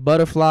be like a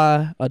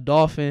butterfly, a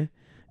dolphin,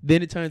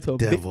 then it turned to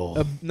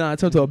it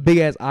turned to a big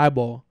ass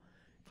eyeball.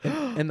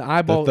 And the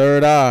eyeball, the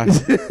third eye,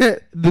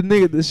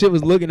 the shit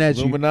was looking at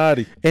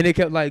Illuminati. you, and it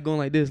kept like going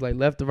like this, like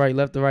left to right,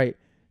 left to right.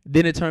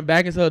 Then it turned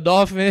back into a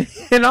dolphin,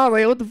 and I was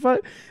like, what the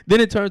fuck?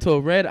 Then it turned to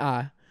a red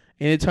eye,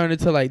 and it turned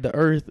into like the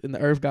earth, and the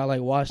earth got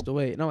like washed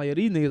away. And I'm like, yo,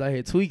 these niggas out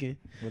here tweaking.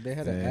 But they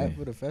had an app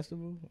for the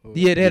festival? Or?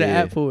 Yeah, they had an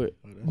app for it.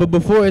 But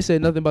before it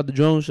said nothing about the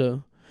drone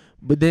show.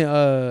 But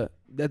then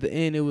at the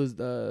end it was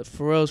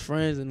Pharrell's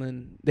friends, and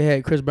then they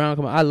had Chris Brown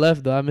come out. I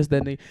left though. I missed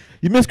that nigga.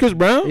 You miss Chris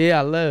Brown? Yeah,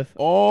 I left.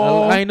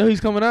 Oh, I didn't know he's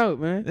coming out,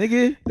 man.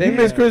 Nigga, you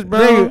miss Chris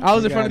Brown? Nigga, I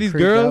was in front of these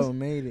girls.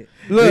 Made it.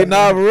 Look,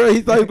 nah, for real,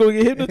 he thought he was gonna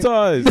get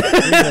hypnotized.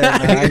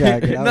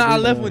 I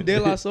left when De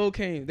La Soul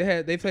came.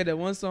 They played that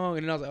one song,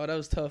 and then I was like, oh, that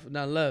was tough, and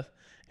I left.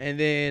 And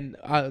then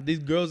these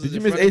girls. Did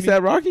you miss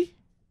ASAP Rocky?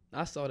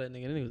 I saw that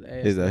nigga. That nigga was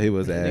ass. He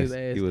was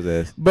ass. He was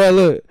ass. But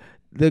look,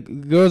 the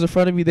girls in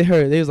front of me, they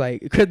was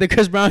like, the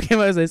Chris Brown came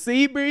out and said,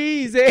 "Sea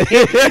breeze." They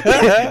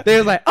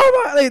was like,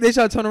 "Oh my!" They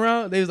tried to turn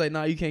around. They was like,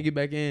 "Nah, you can't get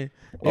back in."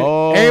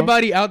 And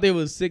everybody out there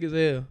was sick as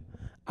hell.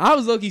 I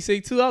was low-key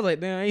sick too. I was like,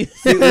 damn.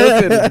 See,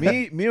 listen,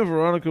 me and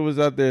Veronica was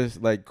out there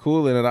like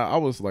cooling, and I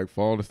was like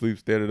falling asleep,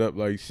 standing up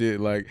like shit.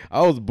 Like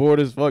I was bored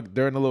as fuck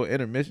during the little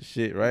intermission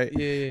shit, right?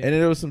 Yeah. And then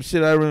there was some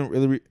shit I didn't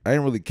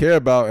really care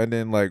about, and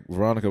then like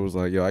Veronica was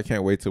like, "Yo, I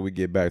can't wait till we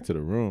get back to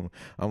the room."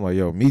 I'm like,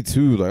 "Yo, me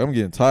too. Like I'm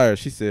getting tired."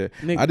 She said,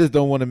 Nigga. "I just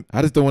don't want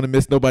to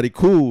miss nobody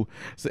cool."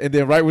 So, and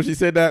then right when she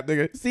said that,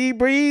 nigga, sea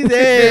breeze.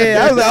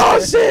 I was like,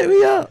 "Oh shit,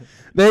 we up."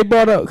 They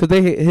brought up because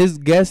his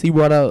guest. He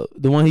brought out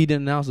the one he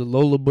didn't announce was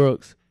Lola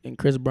Brooks and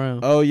Chris Brown.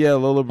 Oh yeah,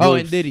 Lola Brooks. Oh,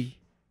 and Diddy.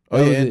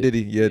 Oh yeah, and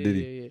Diddy. Yeah,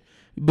 Diddy. Yeah.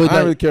 But I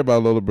don't really care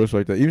about Lola Brooks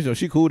like that. Even though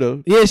she cool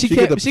though. Yeah, she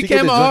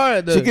came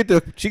hard though. She get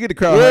the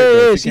crowd.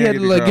 Yeah, she had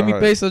to like give me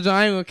peso.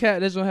 I ain't gonna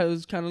cat. That one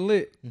was kind of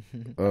lit.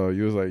 Oh,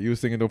 you was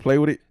singing "Don't Play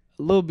With It."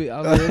 A little bit.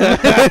 I was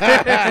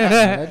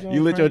like,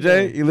 You lit your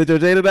J? You lit your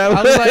J to that one?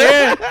 I was like,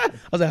 yeah. I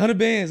was like, 100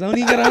 bands. I don't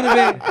even got 100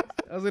 bands.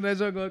 I was in that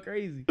joke going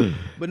crazy.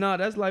 But nah,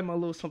 that's like my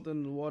little something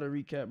in the water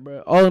recap,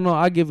 bro. All in all,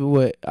 I give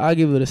it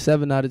a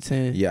 7 out of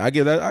 10. Yeah, I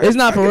give that. It's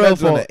not for real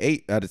fault. An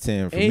 8 out of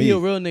 10 for me. Ain't he a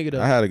real nigga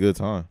though? I had a good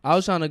time. I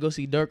was trying to go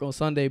see Dirk on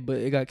Sunday, but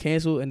it got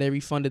canceled and they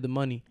refunded the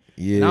money.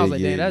 Yeah, and I was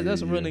like, damn, that's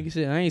some real nigga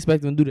shit. I ain't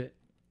expecting them to do that.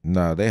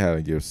 Nah, they had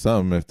to give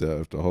something if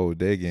the whole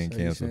day getting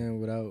canceled. You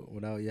saying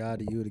without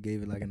Yachty, you would have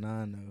gave it like a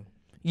 9 though.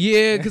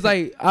 Yeah, cause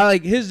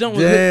like his jump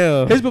was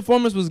good. His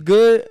performance was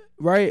good,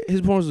 right?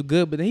 His performance was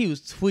good, but then he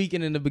was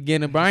tweaking in the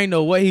beginning, bro. I didn't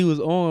know what he was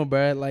on,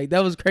 bro. Like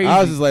that was crazy.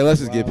 I was just like, let's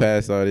just get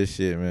past all this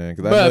shit, man.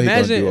 Cause I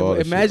know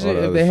imagine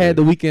if they had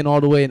the weekend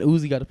all the way and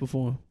Uzi got to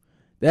perform.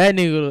 That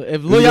nigga,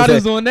 if Lil Yachty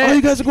was on that, oh,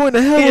 you guys are going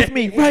to hell with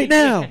me right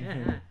now.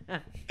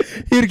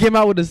 He would have came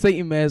out with a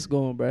Satan mask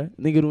on, bro.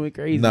 Nigga went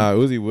crazy. Nah,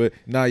 Uzi would.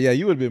 Nah, yeah,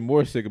 you would have been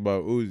more sick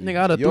about Uzi.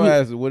 Nigga, your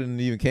ass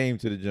wouldn't even came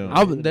to the jump.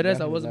 I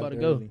was about to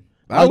go.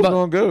 I was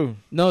gonna go.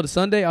 No, the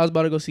Sunday I was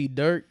about to go see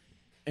Dirk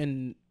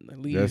and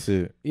leave. That's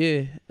it.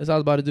 Yeah, that's what I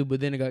was about to do,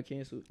 but then it got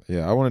canceled.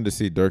 Yeah, I wanted to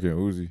see Dirk and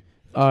Uzi.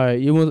 All right,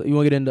 you want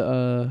to get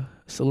into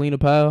Celina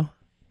Powell?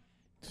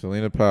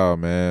 Celina Powell,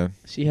 man.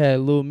 She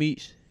had Lil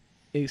Meech.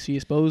 She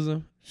exposed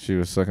him. She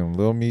was sucking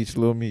Lil Meech.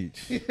 Who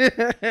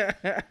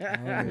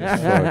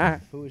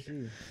is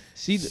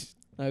she?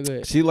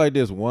 She like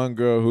this one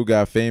girl who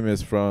got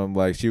famous from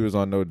like she was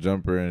on No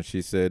Jumper and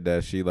she said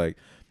that she like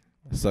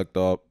sucked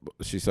up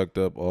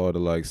all the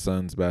like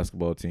Suns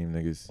basketball team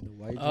niggas. The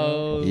white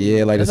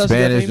yeah, like the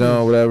Spanish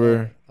John,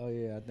 whatever. Oh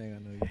yeah, I think I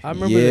know you. I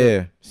remember. Yeah.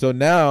 That. So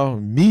now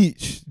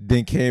Meech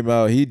then came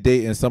out. He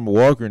dating Summer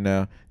Walker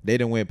now. They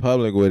done went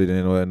public with it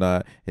and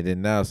whatnot. And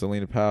then now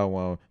Celina Powell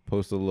want to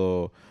post a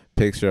little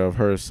picture of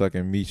her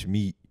sucking Meech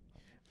meat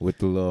with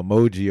the little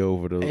emoji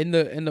over the in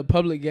the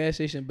public gas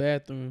station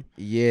bathroom.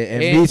 Yeah,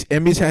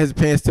 and Meech had his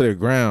pants to the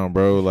ground,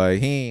 bro. Like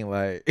he ain't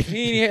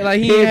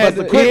had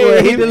the quick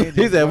way.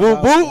 He said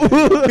whoop whoop.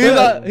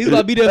 He's about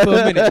to be there for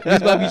a minute.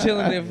 He's about to be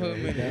chilling there for a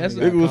minute. That's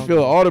nigga was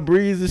feeling all the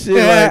breeze and shit.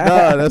 Like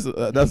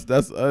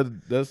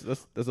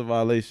that's a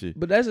violation.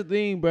 But that's the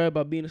thing, bro,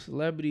 about being a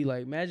celebrity.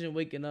 Like imagine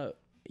waking up,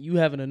 you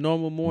having a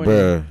normal morning,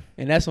 bruh.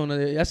 And that's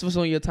what's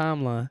on your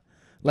timeline.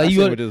 Like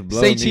you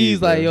say cheese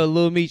bro. Like yo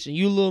Lil Meech and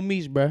you Lil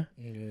Meech, bro.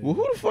 Yeah. Well,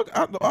 who the fuck?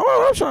 What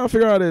I'm trying to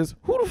figure out is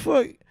who the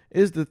fuck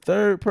is the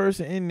third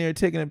person in there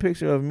taking a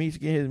picture of Meech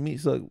getting his meat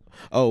sucked?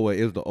 Oh wait,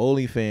 it was the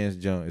OnlyFans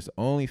junk. It's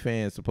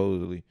OnlyFans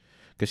supposedly,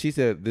 cause she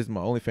said this is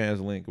my OnlyFans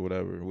link or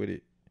whatever with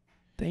it.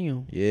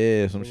 Damn.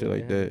 Yeah, some shit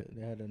like that.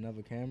 They had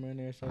another camera in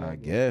there. Or I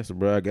guess,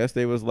 bro. I guess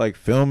they was like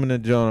filming the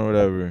joint or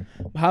whatever.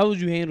 How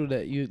would you handle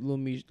that, you Lil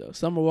Meech though?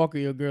 Summer Walker,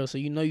 your girl, so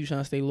you know you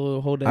trying to stay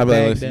loyal, hold that I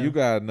bag listen, down. you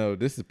gotta know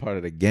this is part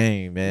of the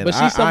game, man. But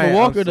she's Summer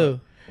Walker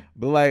though.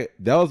 But like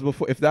that was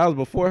before. If that was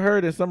before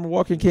her, then Summer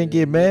Walker can't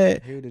get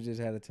mad. He would have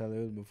just had to tell her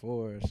it was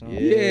before or something.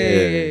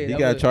 Yeah. He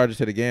got charged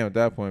to the game at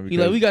that point. He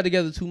like, we got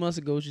together 2 months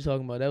ago. What you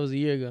talking about? That was a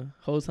year ago.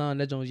 Whole time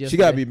that joint was yesterday.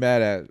 She got to be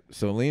mad at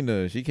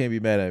Celina. She can't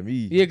be mad at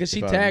me. Yeah, because she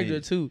tagged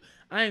her too.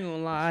 I ain't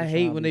gonna lie. I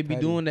hate when they be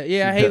doing that.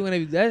 Yeah, I hate when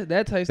they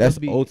that type stuff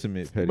be. That's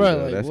ultimate petty. Bro,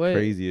 like, that's what?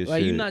 crazy as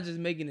like, shit. You're not just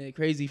making it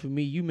crazy for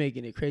me. You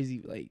making it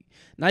crazy. Like,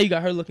 now you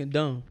got her looking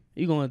dumb.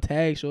 You gonna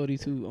tag Shorty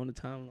too on the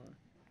timeline.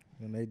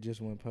 And they just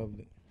went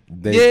public.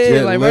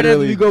 Yeah, like right after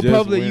we go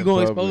public, you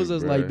gonna expose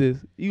us like this.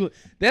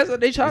 That's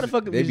what they try to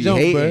fucking jump,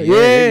 bro.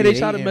 Yeah, they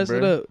try to mess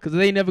it up because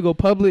they never go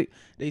public.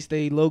 They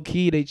stay low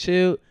key. They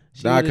chill.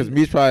 Nah, because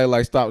Meech probably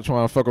like stopped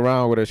trying to fuck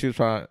around with her. She was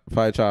probably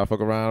trying to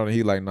fuck around, and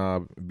he like,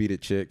 nah, beat a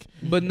chick.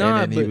 But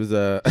nah, and then he was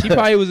she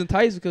probably was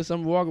enticed because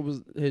Summer Walker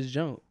was his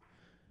jump.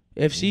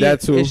 If she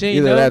that too, if she ain't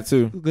either know, that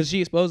too, because she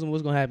exposed him,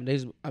 what's gonna happen?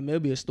 It'll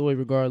be a story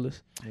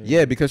regardless.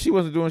 Yeah, because she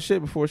wasn't doing shit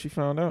before she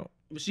found out.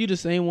 But she the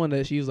same one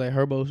that she was like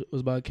Herbo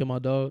was about to kill my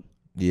dog.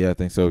 Yeah, I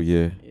think so.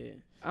 Yeah.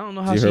 I don't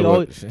know how she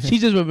always she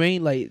just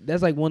remained like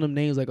that's like one of them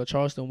names like a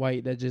Charleston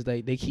White that just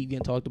like they keep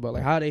getting talked about.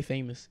 Like how are they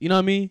famous? You know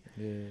what I mean?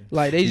 Yeah.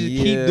 Like they just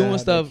keep doing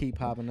stuff. Keep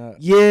popping up.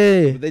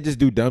 Yeah. But they just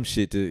do dumb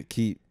shit to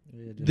keep.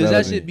 Does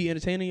that shit be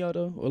entertaining y'all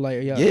though? Or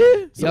like y'all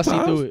see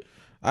through it?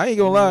 I ain't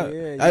gonna lie.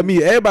 Yeah, I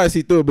mean, everybody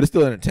see through it, but it's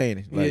still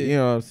entertaining. Like you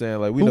know what I'm saying?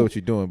 Like we know what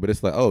you're doing, but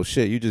it's like, oh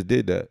shit, you just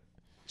did that.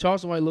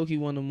 Charleston White low-key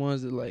one of them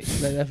ones that like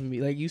that for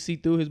me. Like you see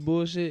through his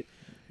bullshit.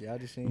 Yeah, I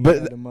just seen the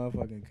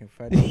motherfucking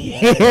confetti.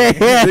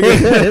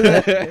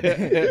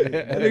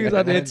 Niggas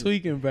out there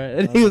tweaking,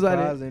 bro. He was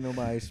out there. Ain't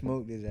nobody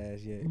smoked his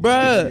ass yet,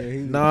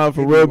 bruh. Nah,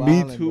 for real,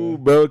 me too,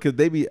 bro. Cause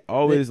they be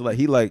always like,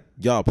 he like,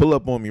 y'all pull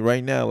up on me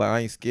right now. Like I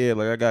ain't scared.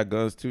 Like I got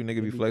guns too.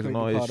 Nigga be flexing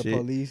all his shit.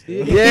 Police,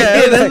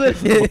 yeah,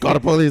 that's it. Call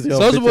the police.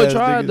 Soulja Boy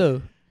tried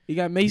though. He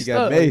got maced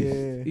up.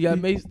 He got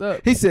maced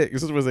up. He said,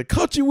 "Sister was like,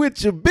 caught you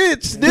with your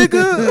bitch,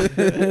 nigga."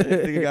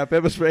 Nigga got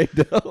pepper sprayed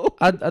though.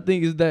 I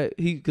think it's that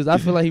because I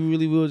feel like he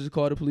really will just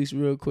call the police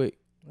real quick.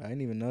 I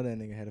didn't even know that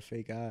nigga had a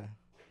fake eye.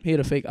 He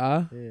had a fake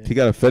eye. Yeah. He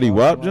got a Fetty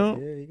Wap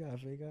jump. Yeah, he got a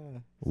fake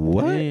eye.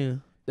 What?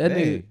 Damn. That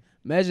nigga.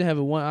 Imagine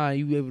having one eye, and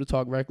you able to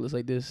talk reckless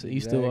like this. And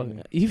you still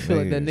walking. You feel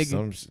like that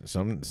nigga.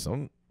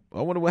 Some. I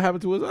wonder what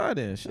happened to his eye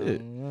then.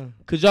 Shit.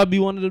 Could y'all be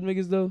one of them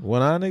niggas though?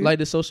 One eye nigga? Like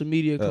the social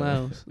media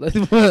clowns. Like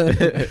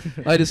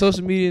the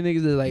social media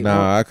niggas that like.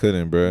 Nah, I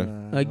couldn't,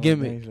 bro. Like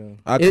gimmick. So.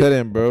 I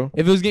couldn't, bro.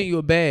 If it was getting you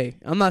a bag,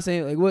 I'm not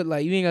saying like what,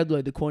 like you ain't gotta do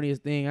like the corniest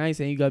thing. I ain't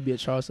saying you gotta be a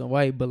Charleston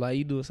White, but like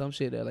you doing some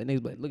shit that like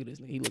niggas be like, look at this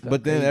nigga. He look.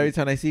 But then every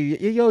time they see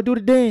you, yo, do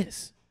the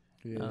dance.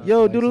 Yeah.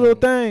 Yo, like do the little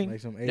thing. Like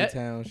some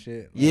A-Town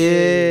shit. Like,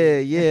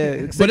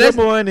 yeah. But that's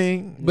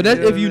morning. But that's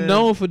if you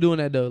known for doing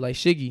that though. Like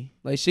Shiggy.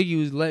 Like Shiggy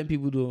was letting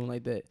people do him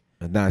like that.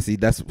 Nah, see,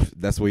 that's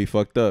where he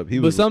fucked up.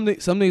 But some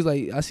niggas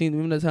like I seen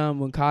remember that time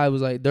when Kai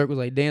was like Dirk was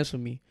like dance for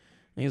me,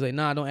 and he's like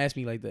nah, don't ask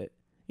me like that.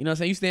 You know what I'm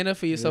saying? You stand up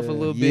for yourself a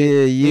little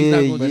bit.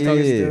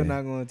 Still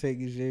not gonna take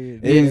you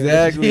serious.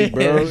 Exactly,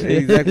 bro.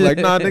 Exactly. Like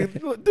nah,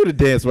 nigga, do the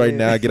dance right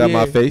now. Get out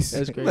my face.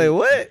 That's crazy. Like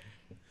what?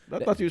 I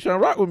thought you was trying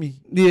to rock with me.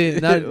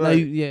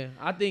 Yeah,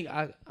 I think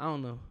I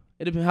don't know.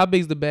 It depends how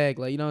big's the bag.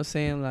 Like you know what I'm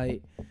saying?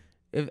 Like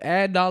if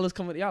ad dollars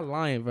coming, y'all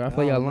lying, bro. I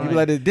feel y'all lying. You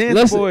like this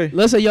dance boy?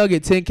 Let's say y'all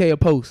get 10K a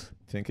post.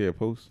 10K a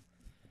post.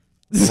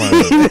 See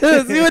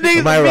what niggas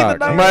I might rock.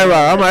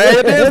 I'm like,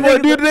 hey, dance boy,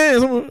 do the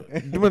dance.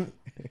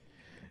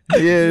 Yeah,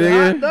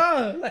 nigga.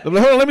 I'm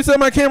like, hold on, let me set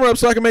my camera up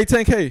so I can make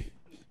 10K.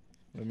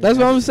 That's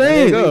what I'm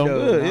saying. I'm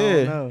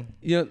good,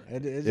 yeah.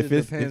 It just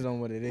depends on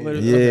what it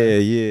is.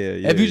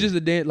 Yeah. If you just a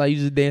dance, like you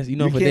just dance, you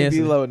know, for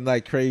dancing. You can't be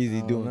like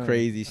crazy, doing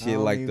crazy shit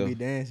like the. Be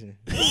dancing.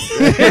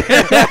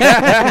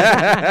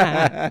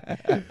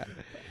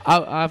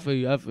 I feel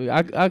you.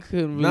 I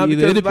couldn't really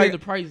either. It depends the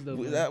price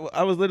though.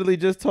 I was literally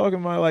just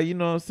talking about like, you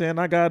know what I'm saying?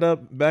 I got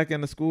up back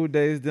in the school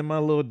days, did my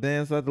little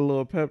dance at the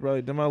little pep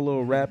rally, did my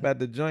little rap at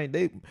the joint.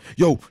 They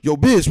yo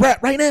Biz,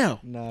 rap right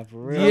now. Nah, for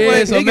real. Yeah,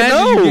 like, so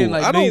imagine you getting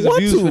like I don't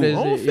want to. For that I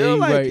don't shit. feel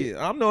like it.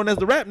 I'm known as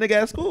the rap nigga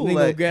at school. Nigga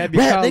like, grab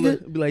your rap collar,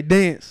 nigga, be like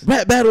dance.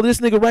 Rap battle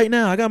this nigga right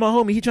now. I got my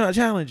homie, he trying to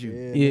challenge you.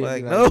 Yeah.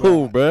 Like,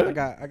 no, bro. I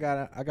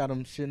got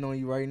him shitting on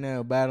you right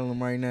now, battling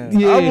him right now.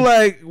 Yeah. I'm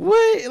like,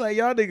 what? Like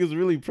y'all niggas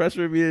really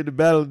pressuring me into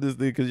battle this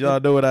thing because y'all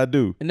know what I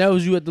do. And that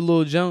was you at the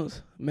little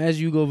jumps.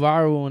 Imagine you go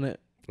viral on it.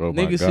 Oh niggas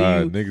my God, see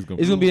you. Niggas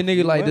it's gonna be a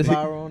nigga like this. this. You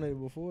went viral on it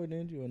before,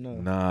 didn't you? Or no?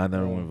 Nah, I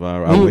never went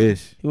viral. I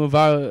wish. You went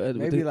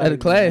viral at a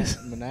class.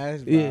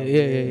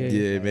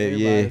 Yeah, maybe.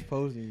 Yeah.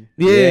 Posting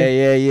you.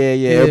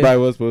 Yeah. Everybody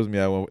was posting me.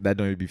 That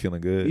don't even be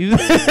feeling good.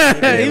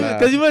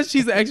 Because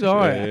she's extra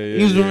hard.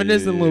 He was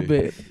reminiscing a little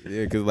bit.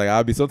 Yeah, because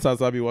like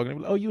sometimes I'll be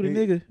walking. Like, oh, you the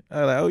nigga?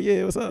 I like, oh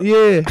yeah, what's up?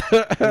 Yeah.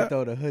 He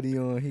throw the hoodie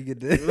on. He get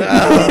the.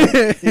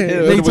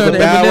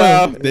 Bow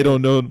Wow. They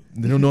don't know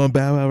I'm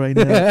Bow Wow right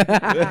now.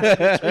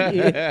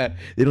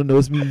 They don't know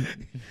it's me.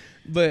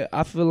 But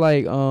I feel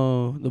like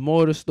the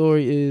moral of the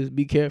story is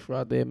be careful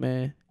out there,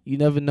 man. You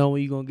never know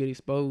when you're gonna get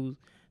exposed.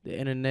 The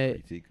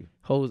internet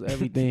holds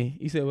everything.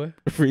 You said what?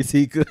 Free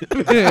Tika.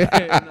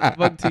 Nah,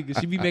 fuck Tika.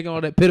 She be making all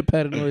that pitter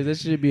patter noise. That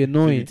shit be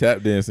annoying. She be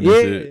tap dancing. Yeah,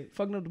 and shit.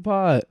 fucking up the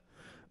pod.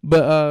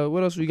 But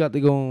what else we got to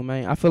go on,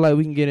 man? I feel like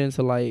we can get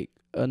into like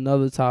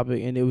another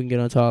topic and then we can get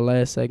into our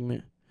last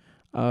segment.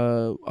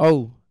 All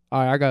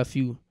right, I got a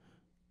few.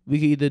 We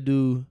could either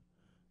do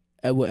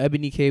with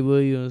Ebony K.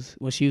 Williams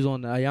when she was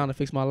on the Ayana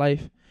Fix My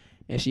Life,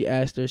 and she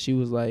asked her, she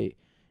was like,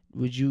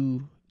 "Would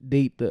you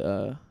date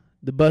the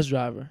bus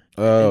driver?"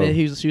 And then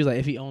she was like,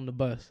 "If he owned the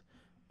bus."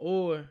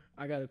 Or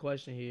I got a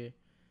question here: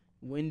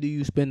 when do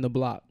you spin the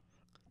block?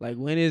 Like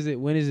when is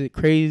it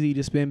crazy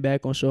to spin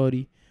back on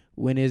shorty?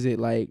 When is it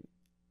like,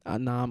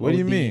 nah, I'm What do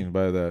you ODing? mean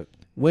by that?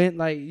 When,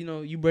 like,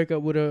 you break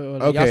up with her, or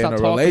like, y'all Okay, stop in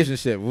a talking.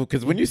 relationship.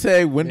 Because when you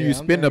say when do you I'm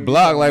spin the thinking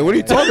block, like what are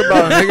you talking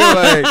about,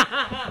 nigga? Like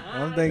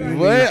I'm thinking.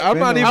 what? I'm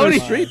not even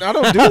street. I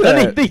don't do I that.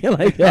 ain't thinking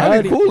like that.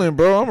 I be cooling,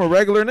 bro. I'm a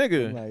regular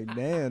nigga. Like,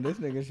 damn, this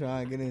nigga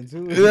trying to get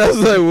into it. That's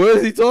like, what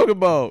is he talking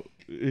about?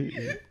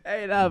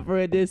 Hey, nah, bro,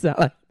 it did sound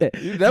like that.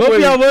 That Both way-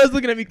 of y'all was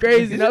looking at me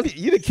crazy. And I was,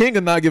 You the king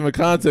of not giving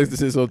context to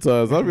shit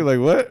sometimes. I'll be like,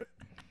 what?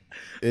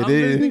 It I'm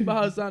listening is. about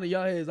how it sounded in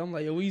y'all heads. I'm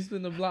like, yo, we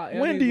spin the block.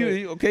 When do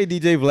you? Okay,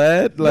 DJ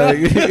Vlad. Like,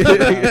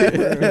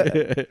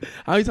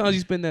 How many times you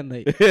spend that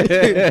night?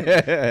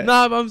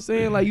 Nah, but I'm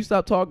saying like you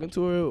stop talking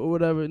to her or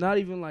whatever. Not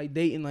even like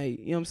dating, like,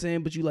 you know what I'm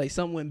saying. But you like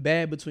something went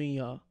bad between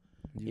y'all.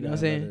 You know what I'm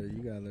saying?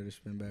 You gotta let her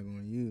spin back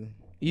on you.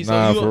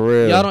 Nah, for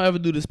real. Y'all don't ever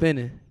do the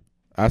spinning.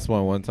 I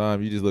spun one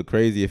time. You just look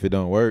crazy if it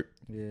don't work.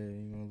 Yeah,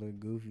 you gonna look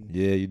goofy.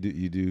 Yeah, you do.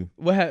 You do.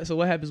 So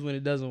what happens when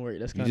it doesn't work?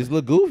 That's You kind just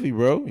look goofy,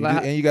 bro.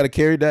 Like- And you got to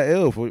carry that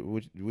L for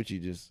which you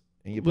just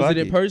in your Was pocket.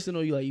 it in person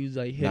or you like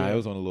hit Nah, it? it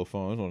was on a little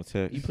phone. It was on a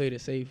text. You played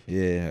it safe.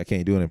 Yeah, I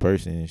can't do it in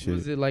person and shit.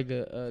 Was it like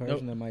a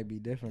Person that might be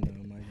different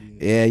though. Might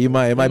be. Yeah, you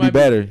might. It might be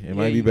better. It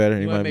might be better.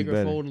 It You might be make her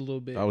better. fold a little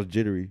bit. I was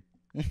jittery.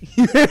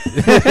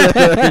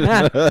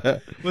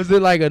 Was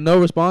it like a no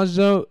response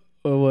joke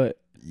or what?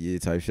 Yeah,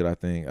 type shit. I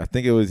think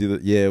it was either.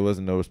 Yeah, it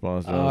wasn't no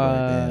response. I was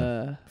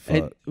like,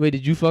 damn. Fuck. Wait,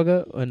 did you fuck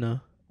up or no?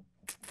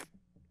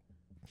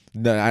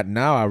 No,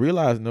 now I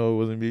realize no, it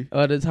wasn't me.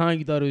 At the time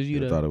you thought it was you I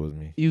though. thought it was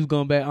me. You was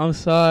going back. I'm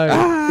sorry.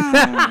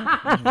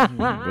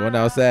 Going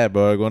out sad,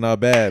 bro. Going out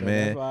bad, So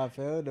man. That's why I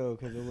failed though,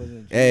 cause it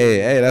wasn't.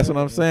 Hey, that's what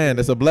I'm saying.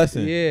 That's a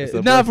blessing. Yeah, It's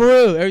a nah, blessing. for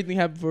real. Everything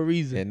happened for a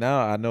reason. And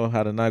now I know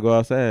how to not go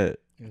outside.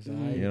 It's You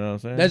alright. know what I'm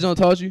saying? That John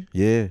taught you.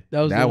 Yeah,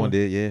 That was the that one. one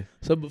did. Yeah,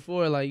 So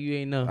before, like, you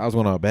ain't know. I was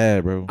going out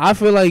bad, bro. I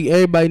feel like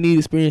everybody need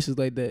experiences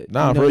like that.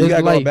 Nah, you know, bro, you it's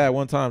gotta go life. out bad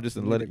one time just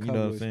to let it. You know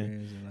what I'm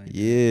saying?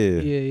 Yeah.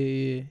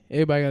 Yeah.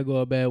 Everybody gotta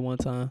go out bad one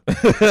time.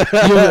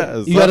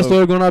 You got a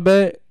story going out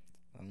bad?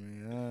 I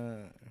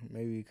mean,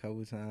 maybe a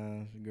couple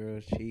times,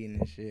 girls cheating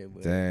and shit,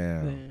 but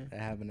Damn. that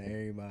happened to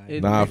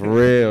everybody. Nah, for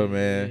real,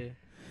 man. Yeah.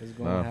 It's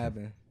gonna Nah.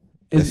 happen.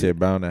 That shit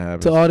bound to happen.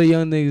 To all the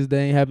young niggas that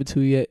ain't happened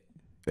to yet.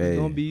 Hey,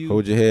 gonna be you.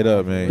 hold your head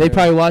up, man. They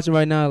probably watching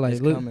right now, like,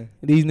 It's look, coming.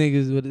 these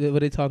niggas,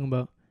 what they talking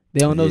about? They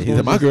don't know. Yeah, what's he's going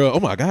like, my on. girl. Oh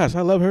my gosh,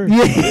 I love her.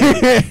 Yeah.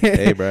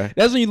 Hey, bro.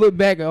 That's when you look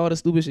back at all the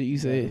stupid shit you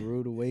It's a said.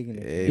 rude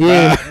awakening. Hey,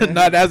 Yeah. bruh.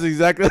 Nah, that's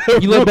exactly.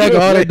 You look back at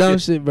all that dumb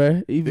shit,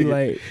 bro. You be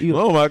like,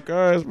 Oh my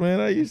gosh, man!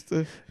 I used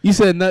to you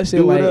said nut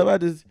shit do like, whatever. I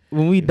just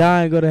when we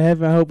die and go to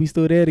heaven, I hope we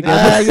still there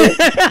together.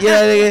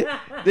 yeah,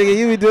 nigga,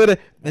 you be doing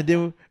it. And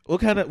then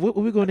what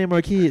we gonna name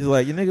our kids?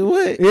 Like, you nigga,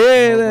 what?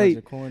 Yeah, Whole bunch like,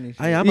 of corny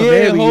shit. I'm Yeah, gonna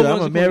marry whole you. bunch I'm of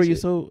gonna marry corny you.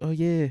 shit. So, oh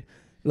yeah.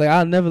 like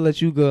I'll never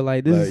let you go.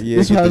 Like this, Like, yeah,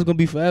 this is get how the- it's gonna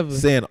be forever.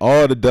 Saying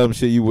all the dumb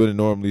shit you wouldn't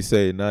normally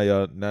say. Now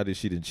that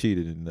she done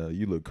cheated, and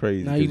you look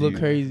crazy. Now you 'cause look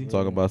crazy.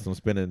 Talking about some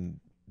spending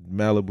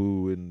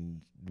Malibu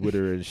and with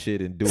her and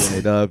shit and doing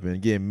it up and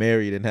getting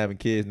married and having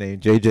kids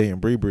named JJ and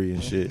Bree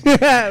and shit.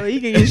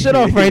 You can get shit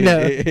off right now.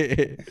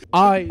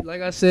 All right,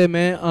 like I said,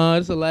 man,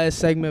 this is the last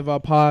segment of our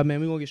pod, man.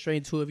 We're going to get straight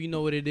into it. If you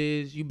know what it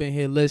is, you've been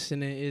here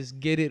listening, is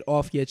get it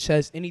off your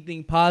chest.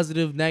 Anything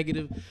positive,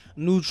 negative,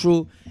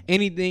 neutral,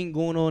 anything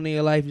going on in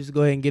your life, just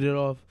go ahead and get it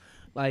off.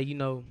 Like, I'm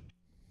going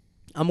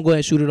to go ahead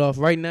and shoot it off.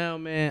 Right now,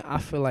 man, I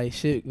feel like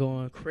shit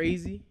going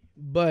crazy,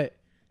 but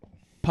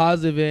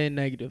positive and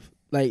negative.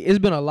 Like, it's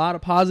been a lot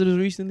of positives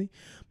recently,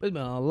 but it's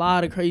been a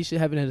lot of crazy shit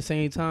happening at the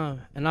same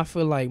time. And I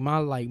feel like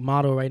my,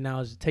 motto right now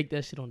is to take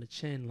that shit on the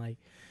chin,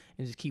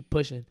 and just keep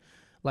pushing.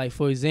 Like,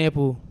 for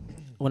example,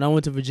 when I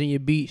went to Virginia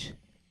Beach,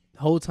 the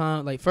whole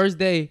time, first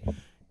day,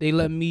 they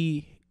let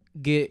me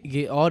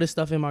get all this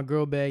stuff in my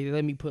girl bag. They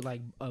let me put, a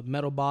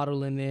metal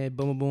bottle in there,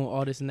 boom, boom, boom,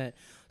 all this and that.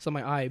 So I'm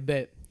like, all right,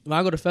 bet. When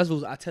I go to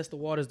festivals, I test the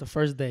waters the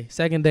first day.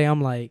 Second day,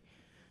 I'm like,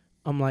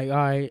 all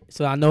right,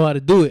 so I know how to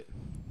do it.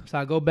 So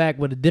I go back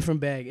with a different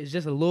bag. It's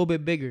just a little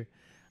bit bigger.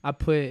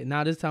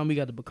 Now this time we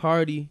got the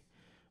Bacardi.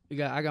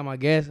 I got my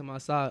gas in my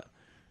sock.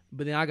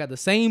 But then I got the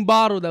same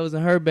bottle that was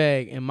in her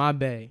bag in my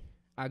bag.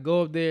 I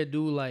go up there,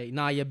 dude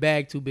nah, your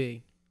bag too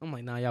big. I'm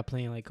like, nah, y'all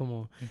playing, come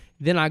on.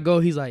 Then I go,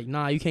 he's like,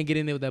 nah, you can't get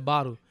in there with that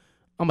bottle.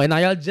 I'm like, nah,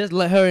 y'all just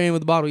let her in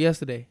with the bottle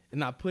yesterday.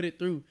 And I put it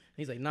through.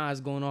 He's like, nah,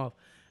 it's going off.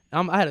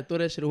 I had to throw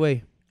that shit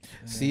away.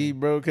 See,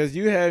 bro, because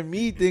you had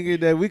me thinking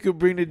that we could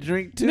bring the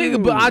drink too.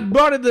 Nigga, but I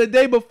brought it the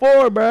day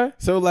before, bruh.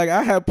 So,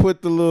 I had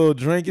put the little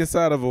drink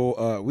inside of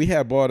we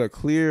had bought a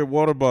clear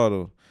water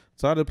bottle.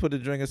 So I had to put the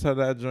drink inside of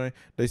that drink.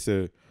 They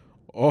said,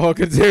 all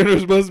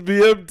containers must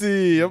be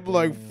empty. I'm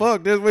like,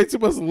 fuck, there's way too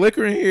much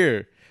liquor in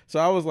here. So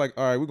I was like,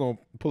 all right, we're gonna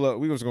pull up.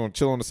 We was gonna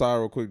chill on the side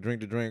real quick,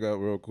 drink the drink up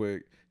real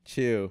quick,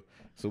 chill,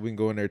 so we can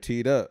go in there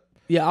teed up.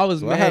 Yeah, I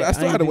was So mad. I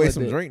still had to waste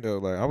some that. drink though.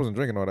 Like I wasn't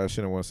drinking all that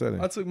shit in one setting.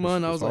 I took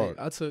mine. I was hard. like,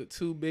 I took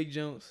 2 big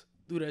jumps,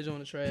 threw that joint in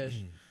the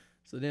trash.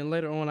 So then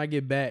later on, I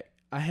get back.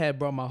 I had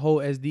brought my whole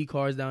SD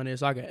cards down there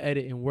so I could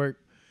edit and work.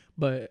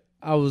 But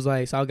I was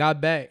like, so I got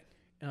back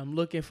and I'm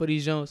looking for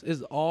these jumps.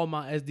 It's all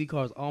my SD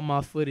cards, all my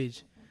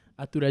footage.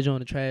 I threw that joint in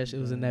the trash. It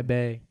was in that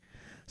bag.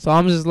 So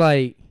I'm just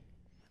like,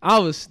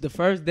 the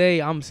first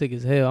day, I'm sick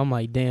as hell. I'm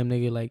like, damn,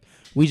 nigga, like,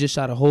 we just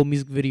shot a whole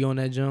music video on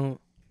that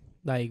joint.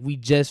 Like, we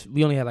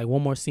only had, like,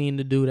 one more scene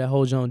to do. That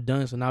whole joint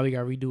done, so now we got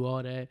to redo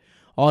all that.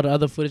 All the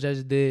other footage I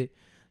just did.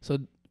 So,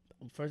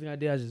 first thing I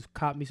did, I just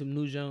copped me some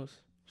new jumps,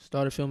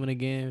 started filming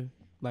again.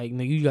 Like,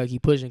 nigga, you got to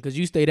keep pushing. Because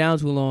you stay down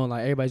too long,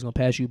 like, everybody's going to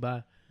pass you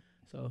by.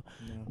 So,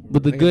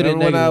 but the good and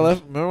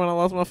negative. Remember when I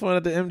lost my phone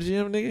at the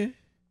MGM, nigga?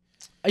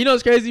 You know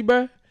what's crazy,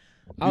 bro?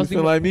 You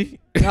feel like me?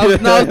 I was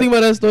thinking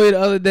about that story the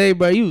other day,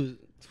 bro. You was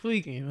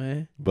tweaking,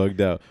 man. Bugged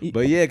out.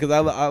 But yeah, because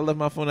I left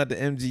my phone at the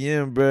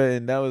MGM, bro,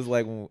 and that was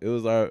like when it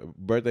was our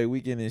birthday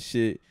weekend and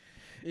shit.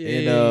 Yeah.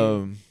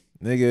 And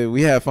nigga,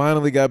 we had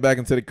finally got back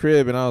into the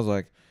crib, and I was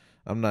like,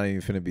 I'm not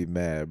even finna be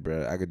mad,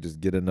 bro. I could just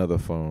get another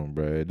phone,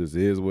 bro. It just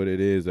is what it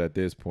is at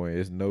this point.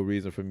 There's no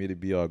reason for me to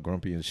be all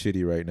grumpy and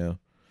shitty right now.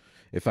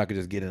 If I could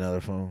just get another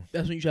phone.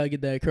 That's when you try to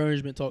get that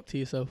encouragement talk to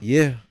yourself.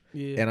 Yeah.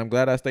 Yeah. And I'm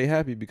glad I stay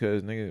happy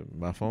because, nigga,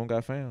 my phone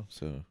got found.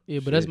 So yeah,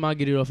 but that's my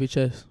get it off your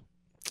chest.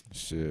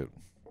 Shit.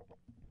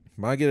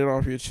 My get it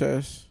off your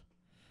chest.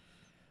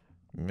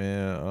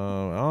 Man,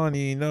 I don't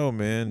even know,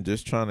 man.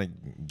 Just trying to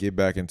get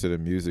back into the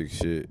music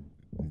shit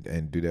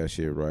and do that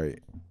shit right.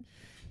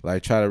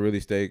 Like, try to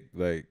really stay,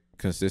 like,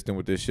 consistent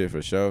with this shit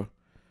for sure.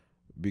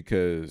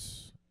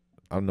 Because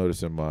I'm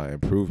noticing my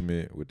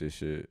improvement with this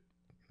shit.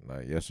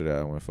 Like, yesterday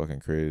I went fucking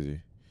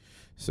crazy.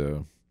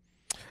 So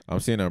I'm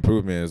seeing an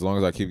improvement. As long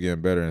as I keep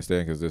getting better and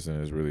staying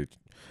consistent, is really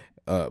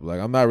up. Like,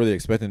 I'm not really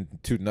expecting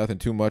nothing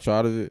too much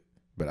out of it,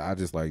 but I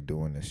just like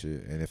doing this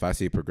shit. And if I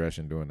see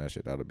progression doing that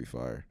shit, that'll be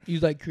fire. You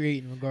like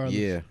creating regardless.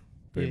 Yeah,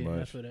 pretty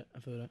much. I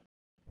feel that.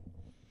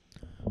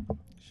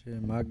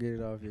 Shit, my get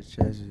it off your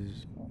chest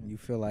is you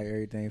feel like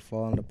everything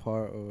falling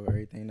apart or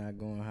everything not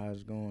going how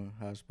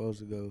it's supposed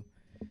to go.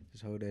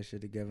 Just hold that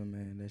shit together,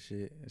 man. That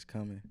shit is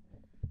coming.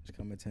 It's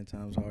coming 10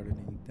 times harder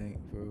than you think,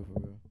 for real.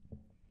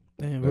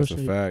 Damn, that's a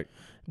fact.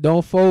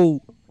 Don't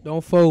fold.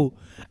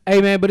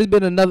 Hey, man, but it's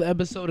been another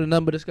episode of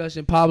Number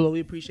Discussion. Pablo, we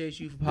appreciate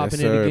you for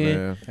popping in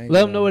again.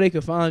 Let them know where they can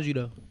find you,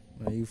 though.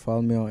 Man, you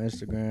follow me on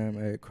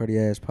Instagram at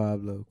Kruddy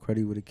Pablo.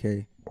 Kruddy with a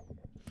K.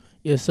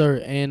 Yes,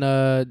 sir. And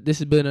this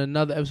has been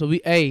another episode.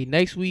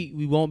 Next week,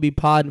 we won't be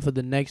podding for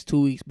the next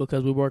 2 weeks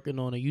because we're working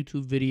on a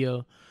YouTube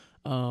video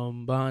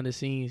behind the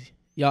scenes.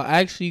 Y'all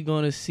actually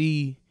going to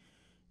see,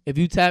 if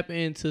you tap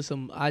into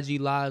some IG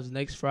Lives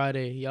next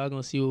Friday, y'all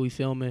going to see what we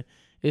filming.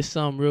 It's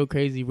something real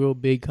crazy, real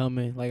big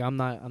coming. Like, I'm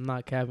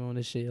not capping on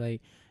this shit.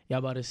 Like, y'all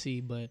about to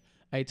see. But,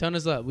 hey, turn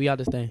us up. We out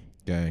this thing.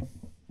 Gang.